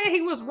in there and he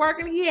was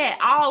working, he had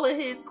all of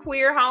his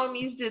queer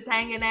homies just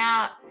hanging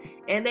out,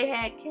 and they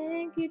had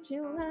 "Can't Get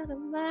You Out of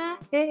My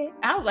Head."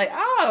 I was like,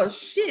 oh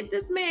shit,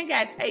 this man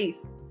got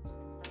taste.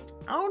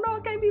 I don't know,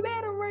 it can't be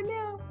bad on right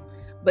now.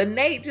 But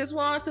Nate just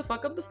wanted to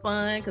fuck up the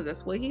fun because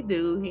that's what he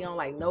do. He don't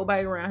like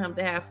nobody around him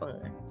to have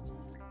fun.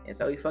 And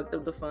so he fucked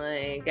up the fun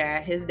and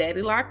got his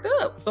daddy locked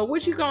up. So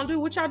what you gonna do?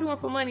 What y'all doing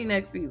for money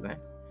next season?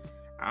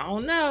 I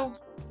don't know.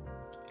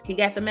 He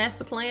got the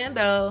master plan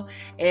though.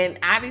 And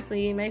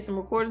obviously he made some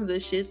recordings of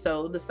this shit.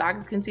 So the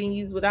saga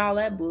continues with all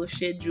that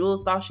bullshit.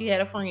 Jules thought she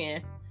had a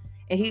friend.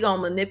 And he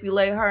gonna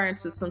manipulate her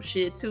into some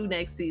shit too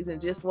next season.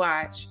 Just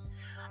watch.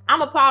 I'm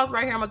gonna pause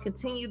right here. I'm gonna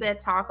continue that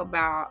talk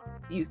about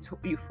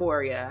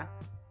Euphoria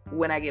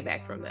when I get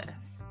back from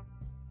this.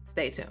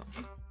 Stay tuned.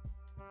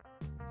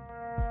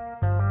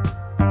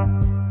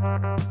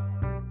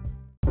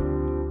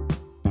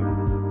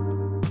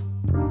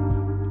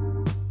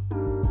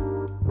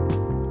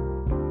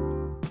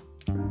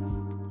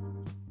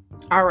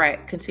 All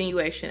right,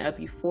 continuation of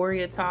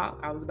Euphoria talk.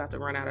 I was about to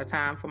run out of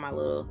time for my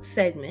little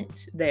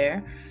segment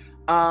there.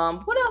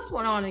 What else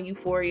went on in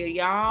Euphoria,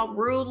 y'all?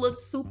 Rue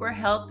looked super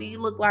healthy.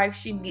 Looked like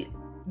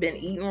been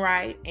eating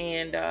right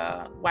and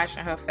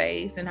washing her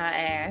face and her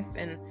ass.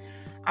 And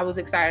I was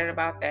excited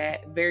about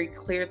that. Very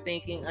clear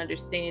thinking,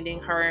 understanding.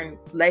 Her and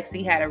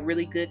Lexi had a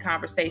really good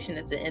conversation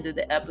at the end of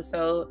the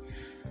episode,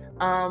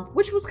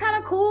 which was kind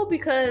of cool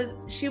because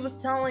she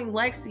was telling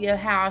Lexia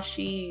how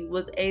she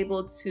was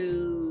able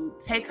to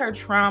take her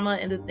trauma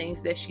and the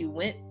things that she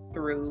went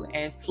through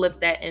and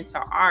flip that into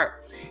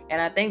art. And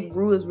I think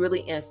Rue is really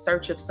in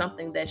search of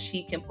something that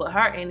she can put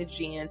her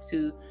energy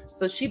into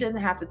so she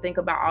doesn't have to think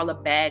about all the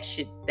bad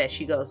shit that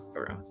she goes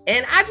through.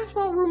 And I just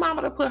want Rue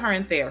Mama to put her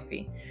in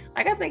therapy.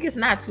 Like, I think it's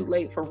not too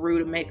late for Rue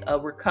to make a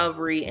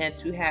recovery and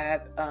to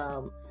have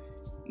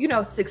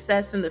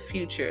success in the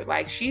future.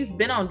 Like, she's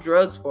been on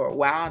drugs for a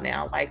while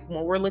now. Like,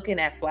 when we're looking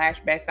at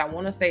flashbacks, I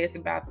want to say it's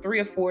about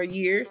 3 or 4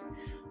 years.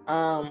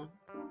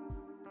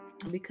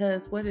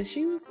 Because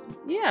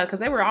because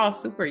they were all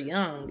super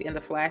young in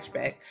the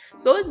flashbacks.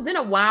 So it's been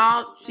a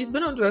while. She's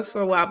been on drugs for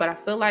a while, but I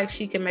feel like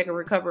she can make a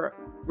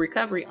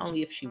recovery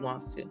only if she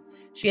wants to.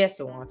 She has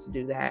to want to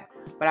do that.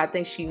 But I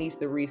think she needs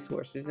the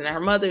resources. And her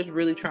mother's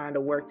really trying to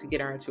work to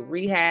get her into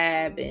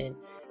rehab and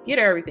get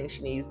her everything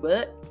she needs.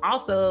 But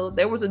also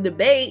there was a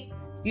debate,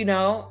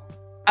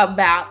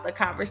 about the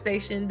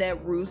conversation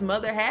that Rue's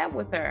mother had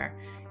with her.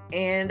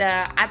 And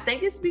I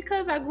think it's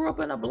because I grew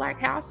up in a Black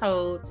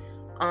household.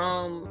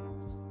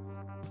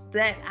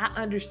 That I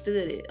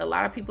understood it. A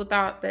lot of people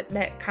thought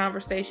that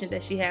conversation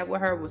that she had with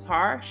her was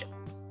harsh,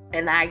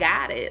 and I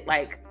got it.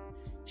 Like,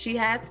 she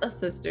has a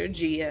sister,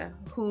 Gia,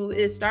 who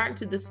is starting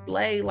to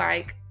display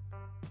like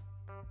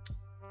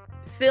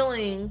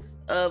feelings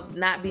of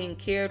not being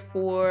cared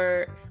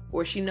for,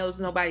 or she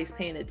knows nobody's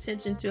paying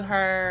attention to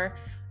her.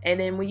 And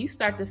then when you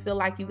start to feel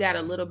like you got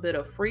a little bit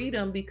of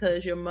freedom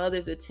because your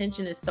mother's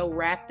attention is so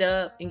wrapped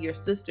up in your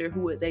sister,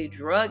 who is a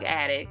drug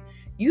addict,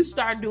 you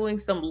start doing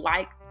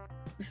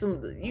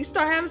you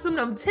start having some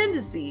of them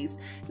tendencies,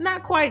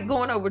 not quite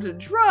going over to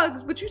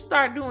drugs, but you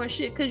start doing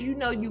shit because you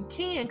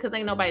can, because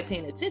ain't nobody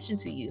paying attention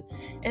to you.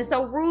 And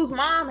so Rue's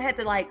mom had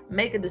to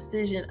make a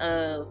decision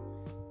of,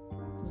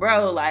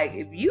 bro, like,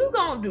 if you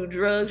gonna do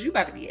drugs, you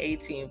got to be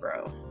 18,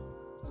 bro.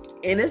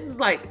 And this is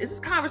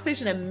a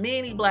conversation that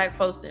many Black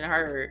folks didn't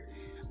heard.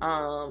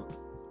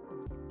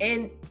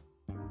 And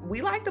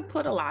we like to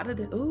put a lot of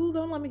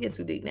don't let me get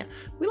too deep now.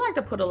 We like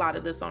to put a lot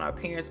of this on our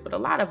parents, but a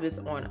lot of it's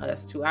on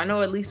us too. I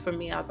know, at least for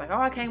me, I was like,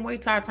 I can't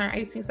wait till I turn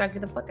 18 so I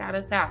get the fuck out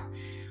of this house.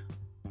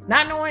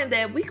 Not knowing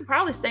that we could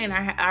probably stay in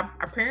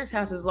our parents'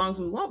 house as long as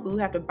we want, but we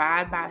have to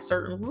abide by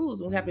certain rules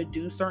and we have to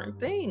do certain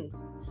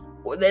things.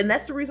 Then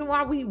that's the reason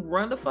why we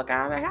run the fuck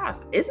out of the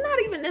house. It's not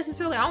even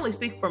necessarily, I only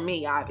speak for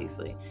me,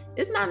 obviously.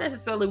 It's not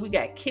necessarily we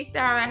got kicked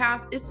out of the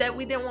house. It's that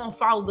we didn't want to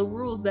follow the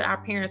rules that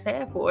our parents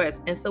had for us.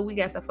 And so we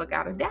got the fuck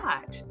out of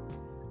Dodge.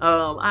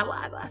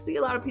 I see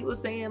a lot of people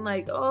saying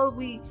like,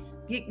 we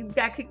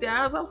got kicked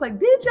out of the house. I was like,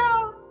 did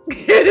y'all?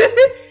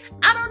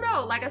 I don't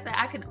know. Like I said,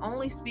 I can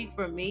only speak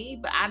for me,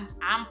 but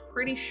I'm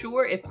pretty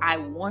sure if I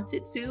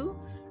wanted to,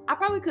 I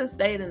probably could have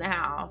stayed in the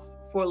house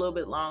for a little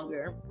bit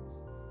longer.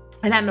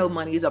 And I know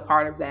money is a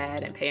part of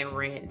that, and paying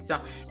rent. So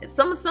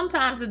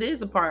sometimes it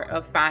is a part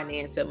of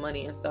finance and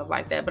money and stuff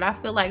like that. But I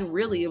feel like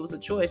really it was a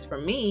choice for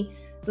me.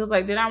 It was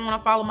like, did I want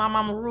to follow my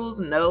mama rules?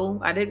 No,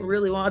 I didn't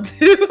really want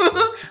to.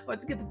 I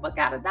wanted to get the fuck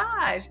out of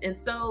Dodge. And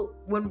so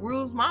when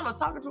Rue's mama was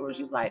talking to her,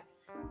 she's like,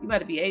 you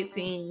better be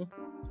 18.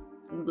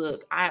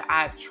 Look,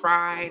 I've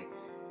tried.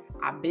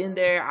 I've been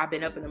there. I've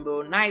been up in the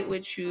middle of the night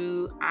with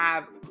you.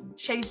 I've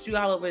chased you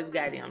all over this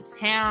goddamn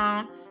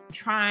town,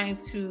 trying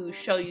to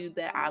show you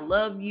that I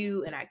love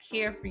you and I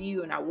care for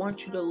you and I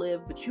want you to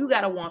live, but you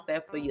got to want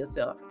that for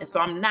yourself. And so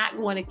I'm not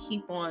going to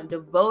keep on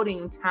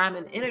devoting time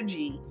and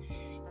energy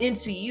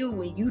into you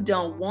when you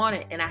don't want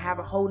it. And I have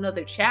a whole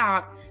nother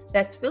child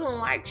that's feeling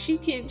like she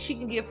can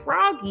get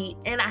froggy,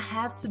 and I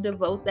have to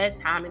devote that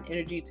time and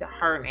energy to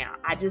her now.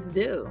 I just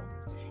do.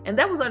 And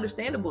that was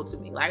understandable to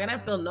me. Like, I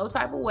didn't feel no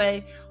type of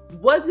way.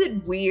 Was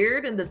it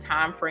weird in the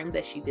time frame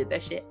that she did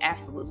that shit?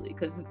 Absolutely.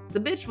 Because the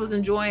bitch was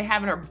enjoying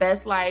having her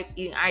best life,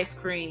 eating ice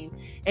cream,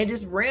 and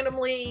just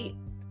randomly,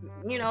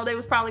 they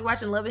was probably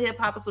watching Love and Hip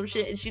Hop or some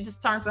shit, and she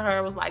just turned to her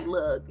and was like,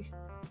 look,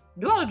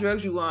 do all the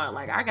drugs you want.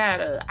 Like, I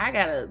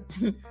gotta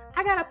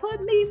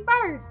put me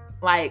first.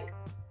 Like,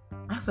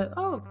 I said,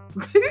 oh,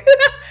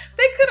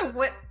 they could have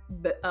went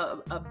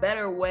a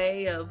better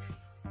way of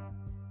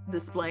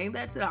displaying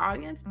that to the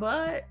audience,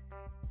 but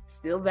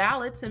still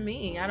valid to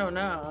me. I don't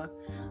know.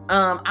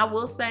 I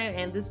will say,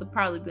 and this will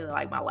probably be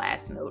like my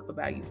last note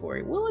about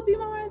Euphoria. Will it be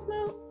my last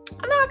note?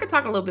 I know I could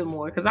talk a little bit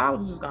more because I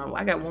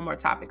got one more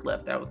topic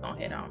left that I was gonna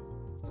hit on.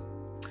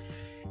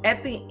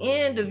 At the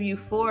end of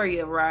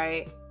Euphoria,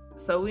 right?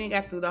 So we ain't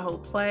got through the whole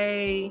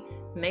play.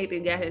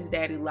 Nathan got his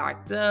daddy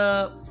locked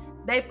up.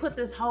 They put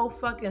this whole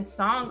fucking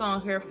song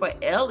on here for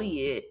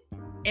Elliot.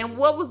 And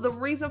what was the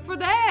reason for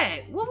that?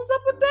 What was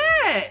up with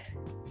that?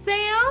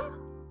 Sam?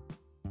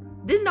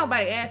 Didn't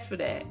nobody ask for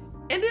that.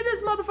 And then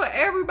this motherfucker,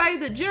 everybody,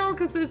 the general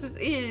consensus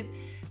is,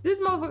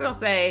 this motherfucker gonna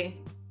say,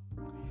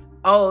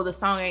 Oh, the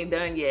song ain't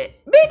done yet.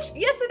 Bitch,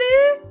 yes it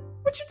is.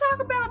 What you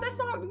talk about? That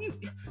song,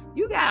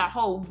 you got a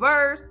whole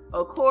verse,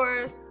 a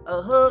chorus,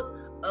 a hook,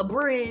 a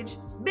bridge.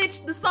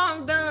 Bitch, the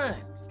song done.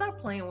 Stop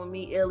playing with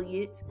me,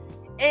 Elliot.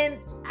 And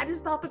I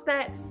just thought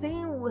that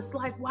scene was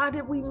like, why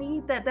did we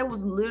need that? That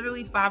was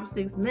literally 5 or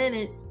 6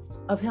 minutes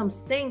of him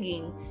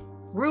singing.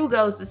 Rue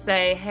goes to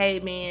say, hey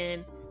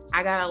man,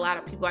 I got a lot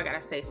of people I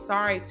gotta say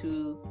sorry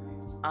to,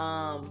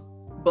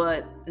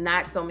 but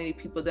not so many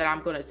people that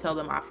I'm gonna tell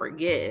them I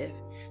forgive.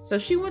 So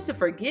she went to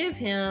forgive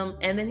him,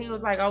 and then he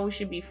was like, oh, we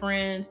should be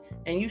friends.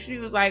 And she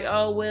was like,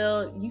 oh,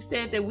 well, you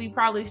said that we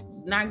probably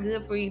not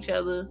good for each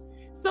other.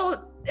 So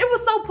it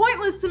was so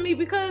pointless to me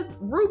because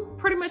Rue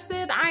pretty much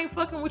said, I ain't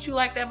fucking with you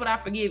like that, but I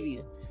forgive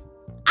you.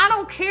 I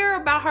don't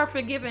care about her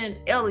forgiving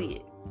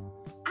Elliot.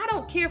 I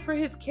don't care for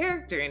his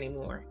character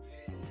anymore.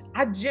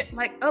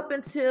 Up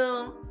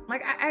until, I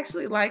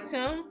actually liked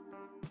him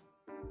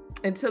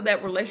until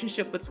that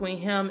relationship between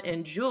him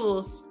and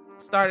Jules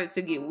started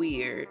to get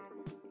weird.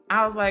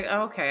 I was like,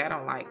 okay, I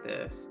don't like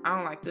this. I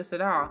don't like this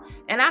at all.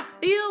 And I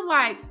feel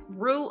like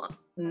Rue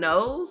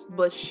knows,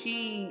 but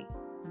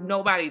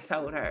nobody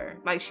told her.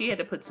 Like, she had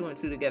to put 2 and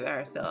 2 together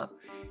herself.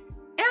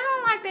 And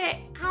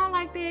I don't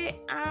like that.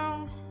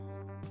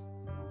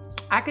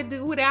 I could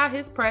do without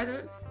his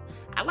presence.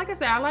 Like I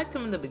said, I liked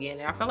him in the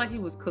beginning. I felt like he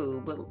was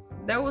cool, but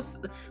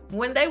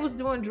when they was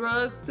doing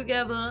drugs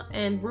together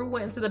and Rue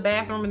went into the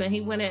bathroom and then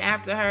he went in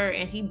after her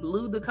and he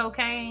blew the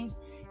cocaine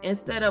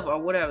instead of,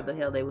 or whatever the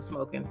hell they were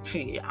smoking.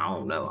 Shit, I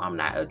don't know. I'm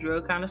not a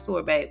drug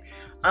connoisseur, babe.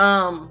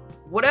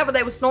 Whatever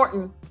they were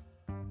snorting,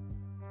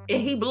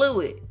 and he blew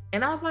it.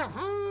 And I was like,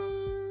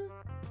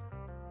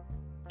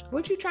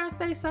 what you trying to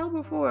stay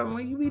sober for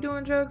when you be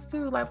doing drugs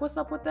too? Like, what's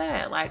up with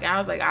that? Like, I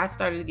was like, I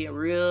started to get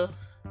real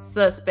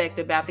suspect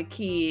about the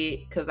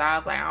kid because I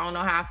was like, I don't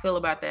know how I feel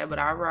about that, but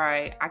all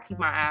right, I keep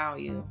my eye on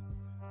you.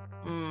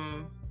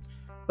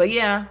 But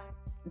yeah,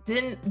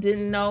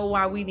 didn't know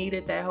why we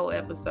needed that whole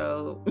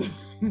episode.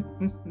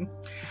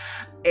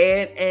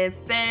 and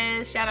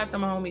Fez, shout out to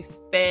my homie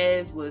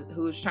Fez,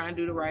 who was trying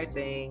to do the right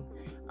thing.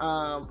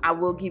 I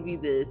will give you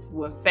this.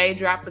 When Faye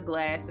dropped the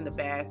glass in the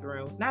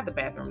bathroom, not the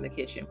bathroom, the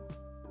kitchen,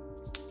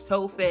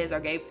 told Fez, or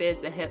gave Fez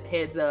the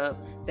heads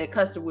up that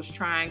Custer was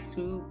trying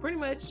to pretty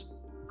much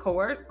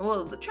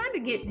trying to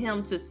get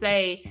him to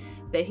say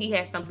that he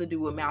had something to do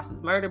with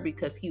Mouse's murder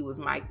because he was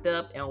mic'd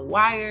up and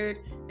wired,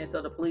 and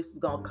so the police was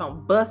gonna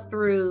come bust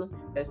through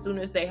as soon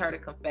as they heard a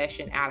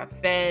confession out of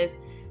Fez.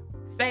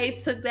 Faye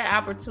took that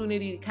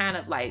opportunity to kind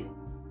of like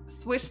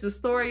switch the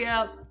story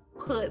up,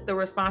 put the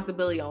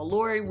responsibility on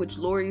Lori, which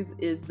Lori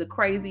is the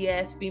crazy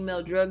ass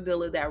female drug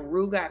dealer that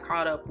Rue got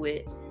caught up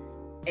with.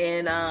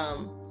 And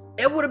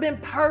it would have been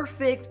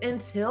perfect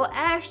until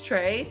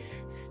Ashtray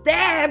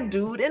stabbed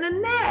dude in the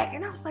neck.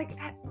 And I was like,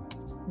 I'm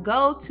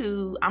going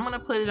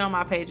to put it on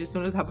my page as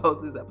soon as I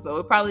post this episode.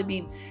 It'll probably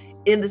be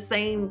in the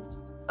same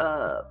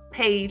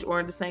page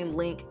or in the same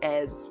link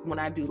as when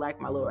I do like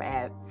my little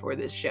ad for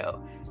this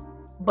show.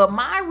 But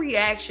my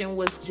reaction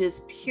was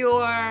just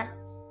pure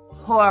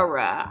horror.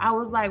 I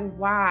was like,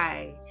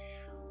 why?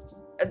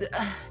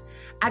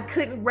 I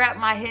couldn't wrap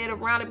my head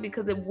around it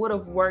because it would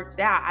have worked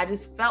out. I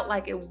just felt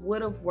like it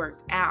would have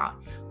worked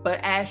out. But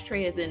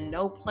Ashtray is in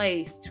no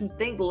place to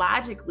think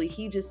logically.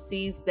 He just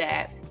sees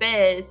that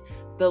Fez,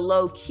 the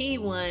low-key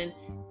one,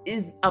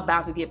 is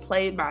about to get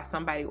played by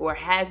somebody or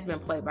has been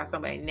played by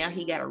somebody. Now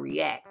he got to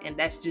react. And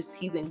that's just,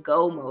 he's in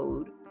go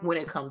mode when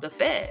it comes to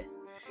Fez.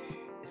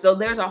 So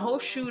there's a whole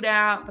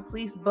shootout. The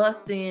police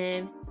bust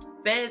in.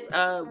 Fez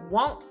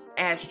wants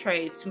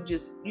Ashtray to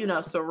just,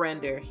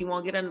 surrender. He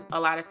won't get a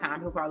lot of time.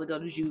 He'll probably go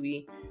to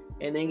juvie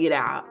and then get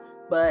out.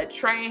 But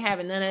Trey ain't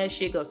having none of that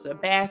shit. Goes to the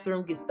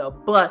bathroom, gets the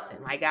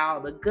busting. Like, got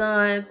all the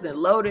guns, then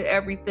loaded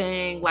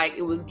everything. Like,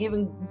 it was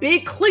giving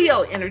big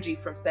Cleo energy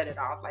from Set It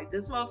Off. Like,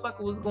 this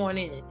motherfucker was going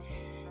in.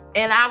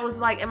 And I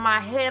was like, in my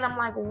head, I'm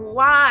like,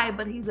 why?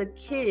 But he's a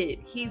kid.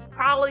 He's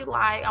probably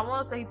like, I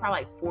want to say he's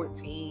probably like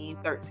 14.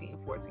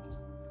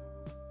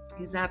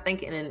 He's not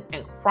thinking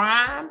in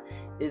crime.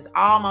 Is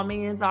all my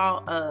man's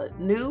all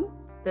new.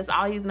 That's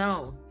all he's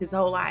known his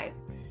whole life.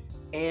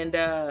 And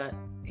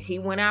he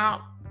went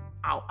out.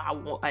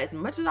 As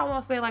much as I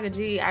want to say like a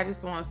G, I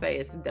just want to say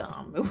it's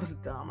dumb. It was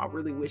dumb. I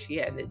really wish he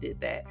hadn't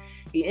did that.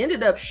 He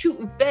ended up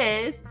shooting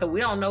Fez, so we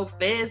don't know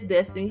Fez's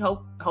destiny.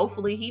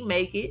 Hopefully he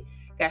make it.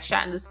 Got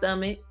shot in the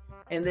stomach,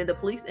 and then the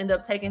police end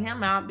up taking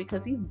him out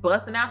because he's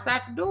busting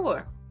outside the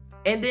door.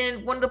 And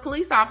then one of the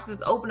police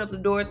officers open up the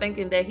door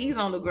thinking that he's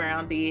on the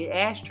ground dead,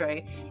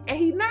 Ashtray, and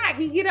he not.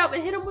 He get up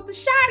and hit him with the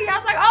shotty. I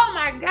was like, oh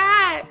my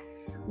God,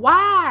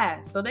 why?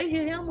 So they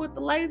hit him with the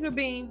laser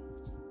beam,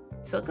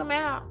 took him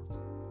out.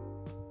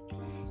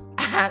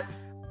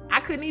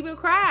 I couldn't even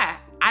cry.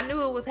 I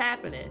knew it was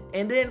happening.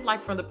 And then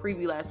like from the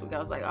preview last week, I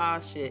was like, oh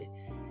shit.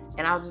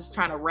 And I was just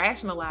trying to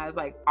rationalize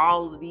like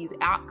all of these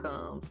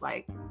outcomes.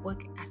 Like, what?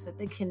 I said,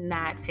 they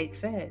cannot take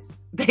Fez.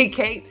 They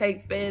can't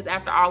take Fez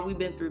after all we've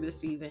been through this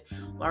season,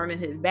 learning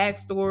his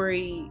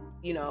backstory,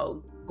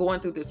 going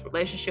through this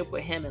relationship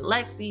with him and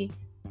Lexi.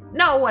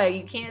 No way,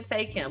 you can't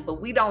take him.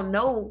 But we don't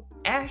know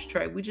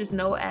Ashtray. We just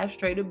know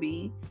Ashtray to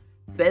be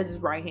Fez's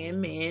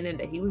right-hand man, and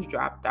that he was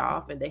dropped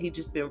off, and that he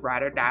just been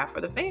ride or die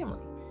for the family.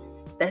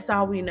 That's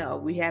all we know.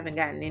 We haven't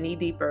gotten any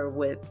deeper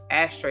with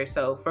Ashtray.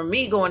 So for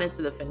me, going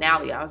into the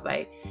finale, I was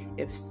like,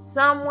 if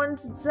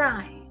someone's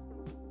dying,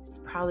 it's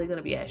probably going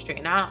to be Ashtray.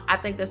 And I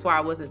think that's why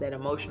I wasn't that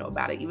emotional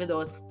about it. Even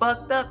though it's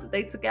fucked up that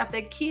they took out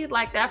that kid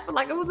like that, I feel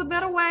like it was a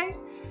better way.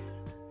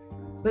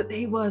 But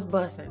he was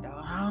busting,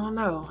 though. I don't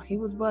know. He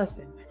was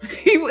busting.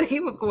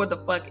 he was going the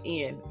fuck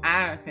in.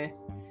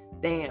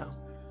 Damn.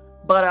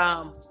 But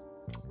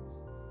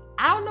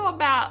I don't know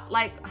about,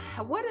 like,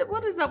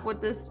 what is up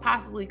with this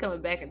possibly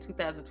coming back in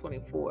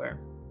 2024?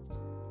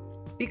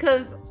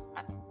 Because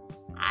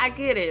I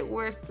get it.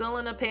 We're still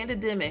in a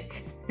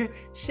pandemic.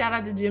 Shout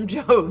out to Jim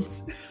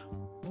Jones.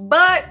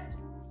 But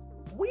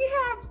we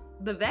have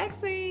the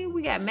vaccine.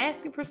 We got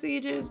masking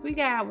procedures. We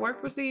got work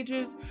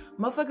procedures.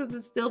 Motherfuckers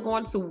is still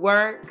going to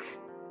work.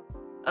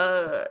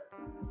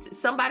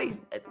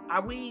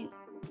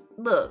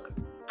 Look,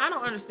 I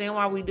don't understand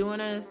why we doing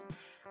this.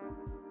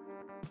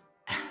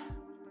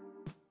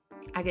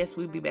 I guess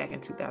we'd be back in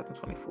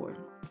 2024.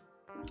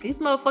 These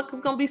motherfuckers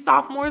gonna be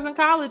sophomores in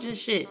college and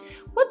shit.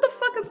 What the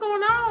fuck is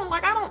going on?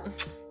 Like, I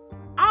don't.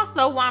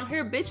 Also, while I'm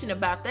here bitching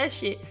about that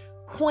shit,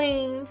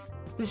 Queens,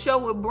 the show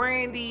with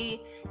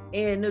Brandy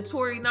and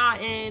Naturi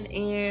Naughton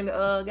and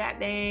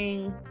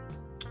goddamn,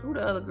 who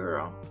the other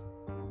girl?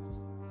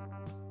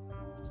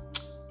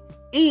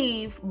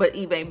 Eve, but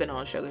Eve ain't been on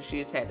the show because she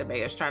just had the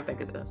baby. I was trying to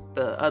think of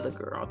the other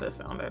girl that's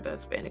on there, the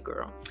Hispanic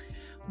girl.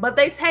 But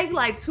they take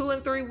like 2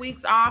 and 3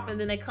 weeks off, and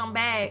then they come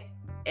back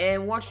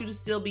and want you to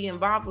still be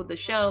involved with the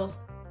show.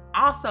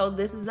 Also,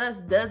 This Is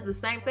Us does the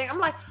same thing. I'm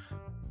like,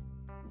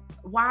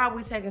 why are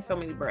we taking so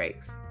many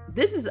breaks?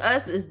 This Is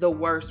Us is the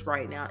worst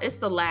right now. It's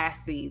the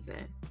last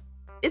season.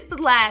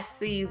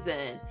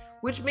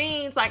 Which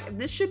means, like,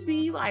 this should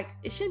be like,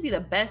 it shouldn't be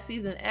the best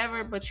season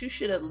ever, but you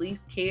should at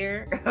least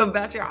care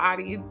about your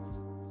audience,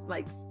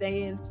 like,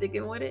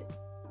 sticking with it.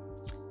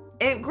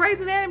 And Grey's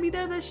Anatomy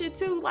does that shit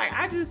too. Like,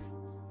 I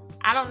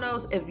don't know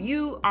if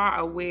you are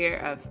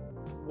aware of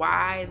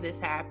why this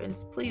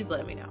happens. Please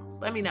let me know.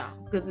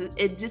 Because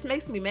it just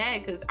makes me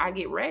mad because I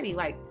get ready.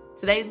 Like,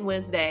 today's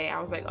Wednesday.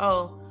 I was like,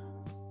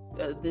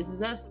 This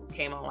Is Us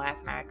came on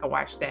last night. I could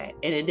watch that.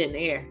 And it didn't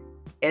air.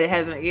 And it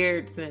hasn't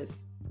aired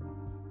since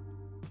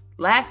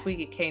last week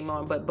it came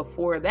on. But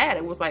before that,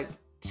 it was like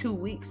 2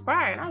 weeks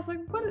prior. And I was like,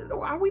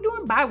 are we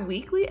doing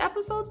bi-weekly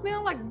episodes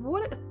now? Like,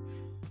 when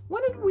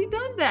have we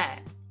done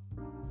that?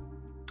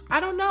 I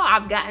don't know.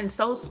 I've gotten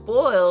so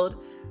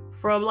spoiled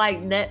from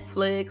like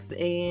Netflix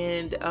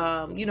and,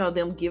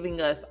 them giving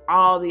us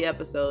all the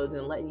episodes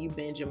and letting you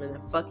binge them and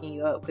then fucking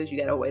you up because you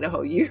got to wait a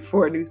whole year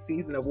for a new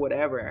season of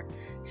whatever.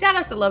 Shout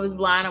out to Love is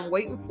Blind. I'm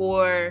waiting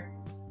for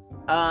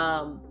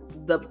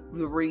the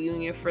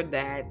reunion for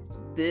that.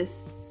 This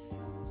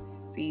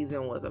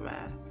season was a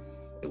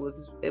mess. It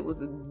was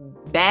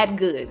bad,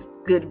 good,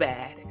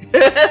 bad.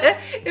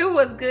 It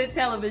was good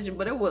television,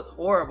 but it was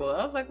horrible.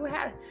 I was like,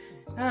 okay.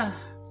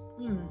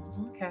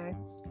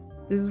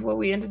 This is what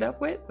we ended up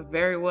with?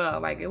 Very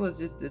well. Like, it was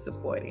just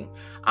disappointing.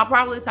 I'll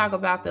probably talk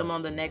about them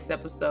on the next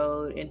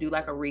episode and do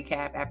like a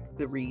recap after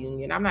the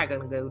reunion. I'm not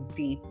going to go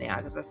deep now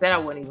because I said I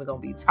wasn't even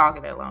going to be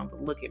talking that long,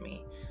 but look at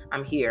me.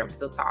 I'm here. I'm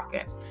still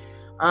talking.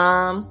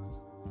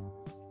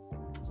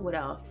 What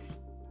else?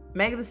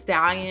 Megan Thee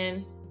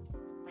Stallion,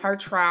 her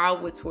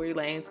trial with Tory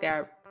Lanez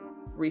got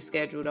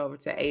rescheduled over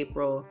to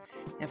April.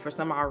 And for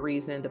some odd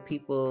reason,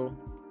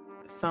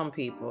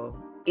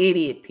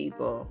 idiot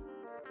people,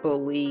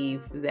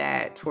 believe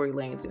that Tory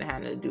Lanez didn't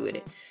have nothing to do with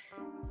it. And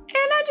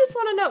I just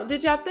want to know,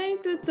 did y'all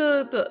think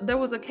that there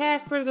was a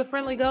Casper the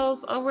Friendly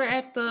Ghost over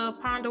at the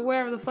pond or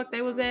wherever the fuck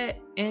they was at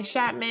and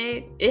shot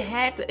Meg?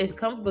 It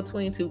comes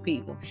between two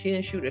people. She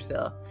didn't shoot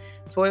herself.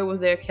 Tory was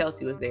there,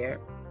 Kelsey was there.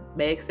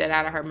 Meg said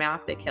out of her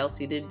mouth that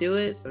Kelsey didn't do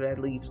it, so that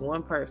leaves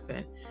one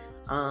person.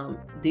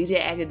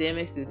 DJ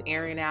Academics is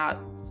airing out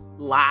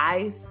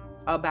lies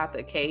about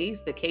the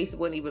case. The case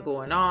wasn't even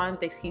going on.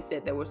 He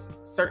said there was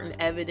certain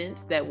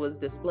evidence that was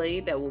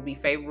displayed that will be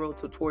favorable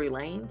to Tory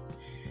Lanez.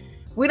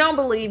 We don't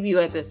believe you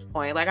at this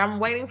point. Like, I'm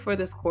waiting for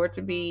this court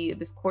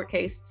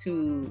case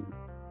to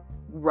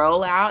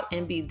roll out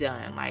and be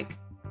done. Like,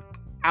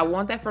 I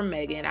want that from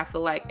Megan. I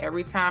feel like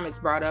every time it's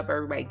brought up,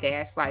 everybody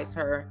gaslights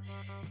her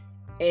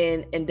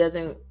and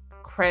doesn't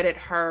credit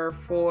her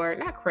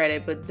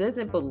but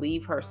doesn't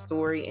believe her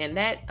story. And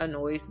that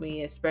annoys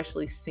me,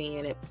 especially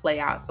seeing it play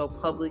out so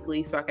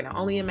publicly. So I can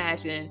only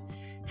imagine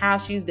how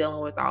she's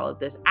dealing with all of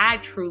this. I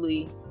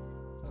truly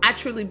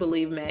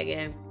believe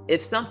Megan.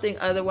 If something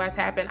otherwise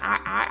happened,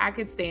 I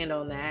could stand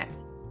on that.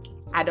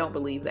 I don't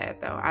believe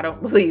that, though. I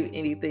don't believe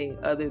anything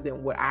other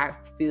than what I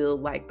feel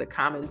like the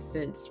common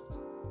sense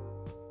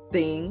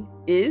thing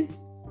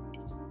is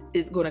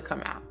going to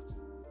come out.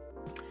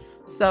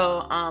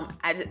 So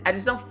I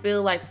just don't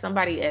feel like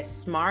somebody as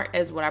smart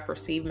as what I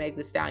perceive Meg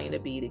Thee Stallion to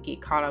be, to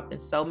get caught up in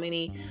so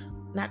many,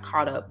 not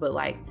caught up, but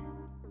like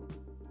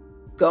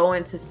go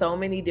into so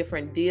many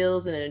different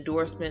deals and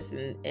endorsements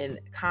and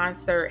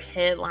concert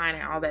headline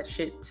and all that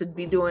shit to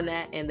be doing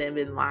that and then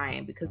been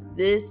lying. Because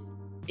this,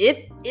 if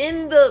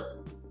in the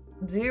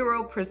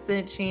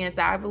 0% chance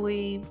I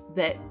believe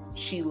that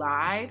she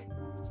lied,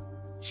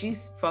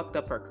 she's fucked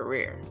up her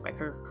career. Like,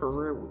 her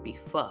career would be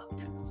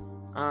fucked.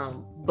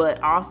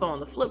 But also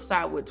on the flip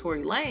side with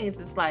Tory Lanez,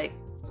 it's like,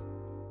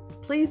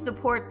 please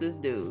deport this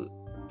dude.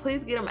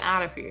 Please get him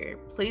out of here.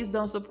 Please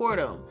don't support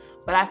him.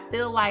 But I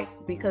feel like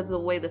because of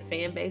the way the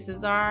fan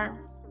bases are,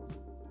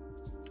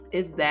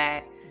 is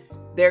that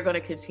they're going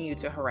to continue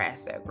to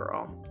harass that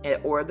girl,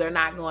 or they're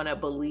not going to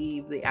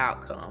believe the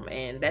outcome.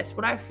 And that's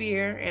what I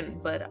fear.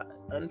 But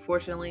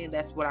unfortunately,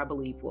 that's what I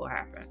believe will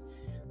happen.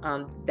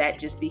 That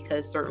just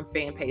because certain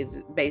fan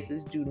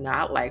bases do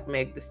not like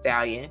Meg Thee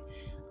Stallion,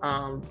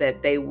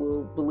 that they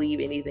will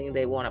believe anything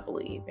they want to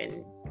believe.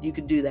 And you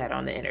could do that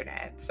on the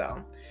internet.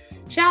 So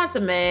shout out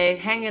to Meg.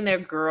 Hang in there,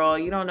 girl.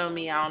 You don't know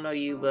me, I don't know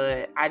you,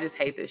 but I just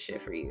hate this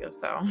shit for you.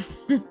 So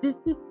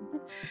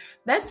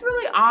that's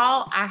really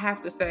all I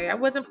have to say. I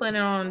wasn't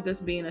planning on this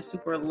being a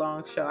super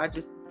long show. I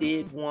just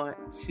did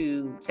want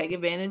to take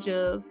advantage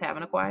of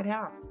having a quiet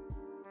house,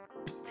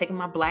 taking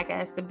my black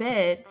ass to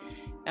bed,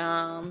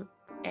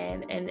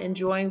 and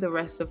enjoying the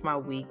rest of my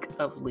week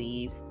of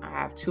leave. I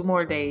have 2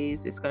 more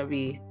days. It's going to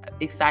be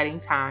exciting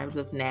times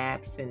of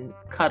naps and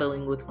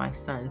cuddling with my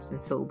son,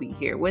 since he'll be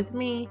here with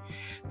me.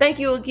 Thank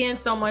you again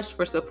so much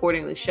for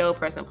supporting the show,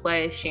 pressing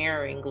play,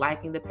 sharing,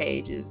 liking the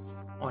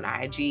pages on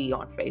IG,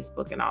 on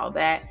Facebook, and all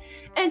that,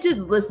 and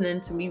just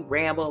listening to me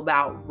ramble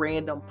about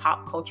random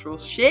pop cultural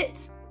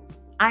shit.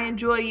 I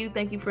enjoy you.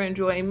 Thank you for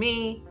enjoying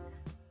me.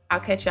 I'll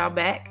catch y'all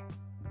back.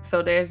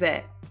 So there's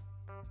that.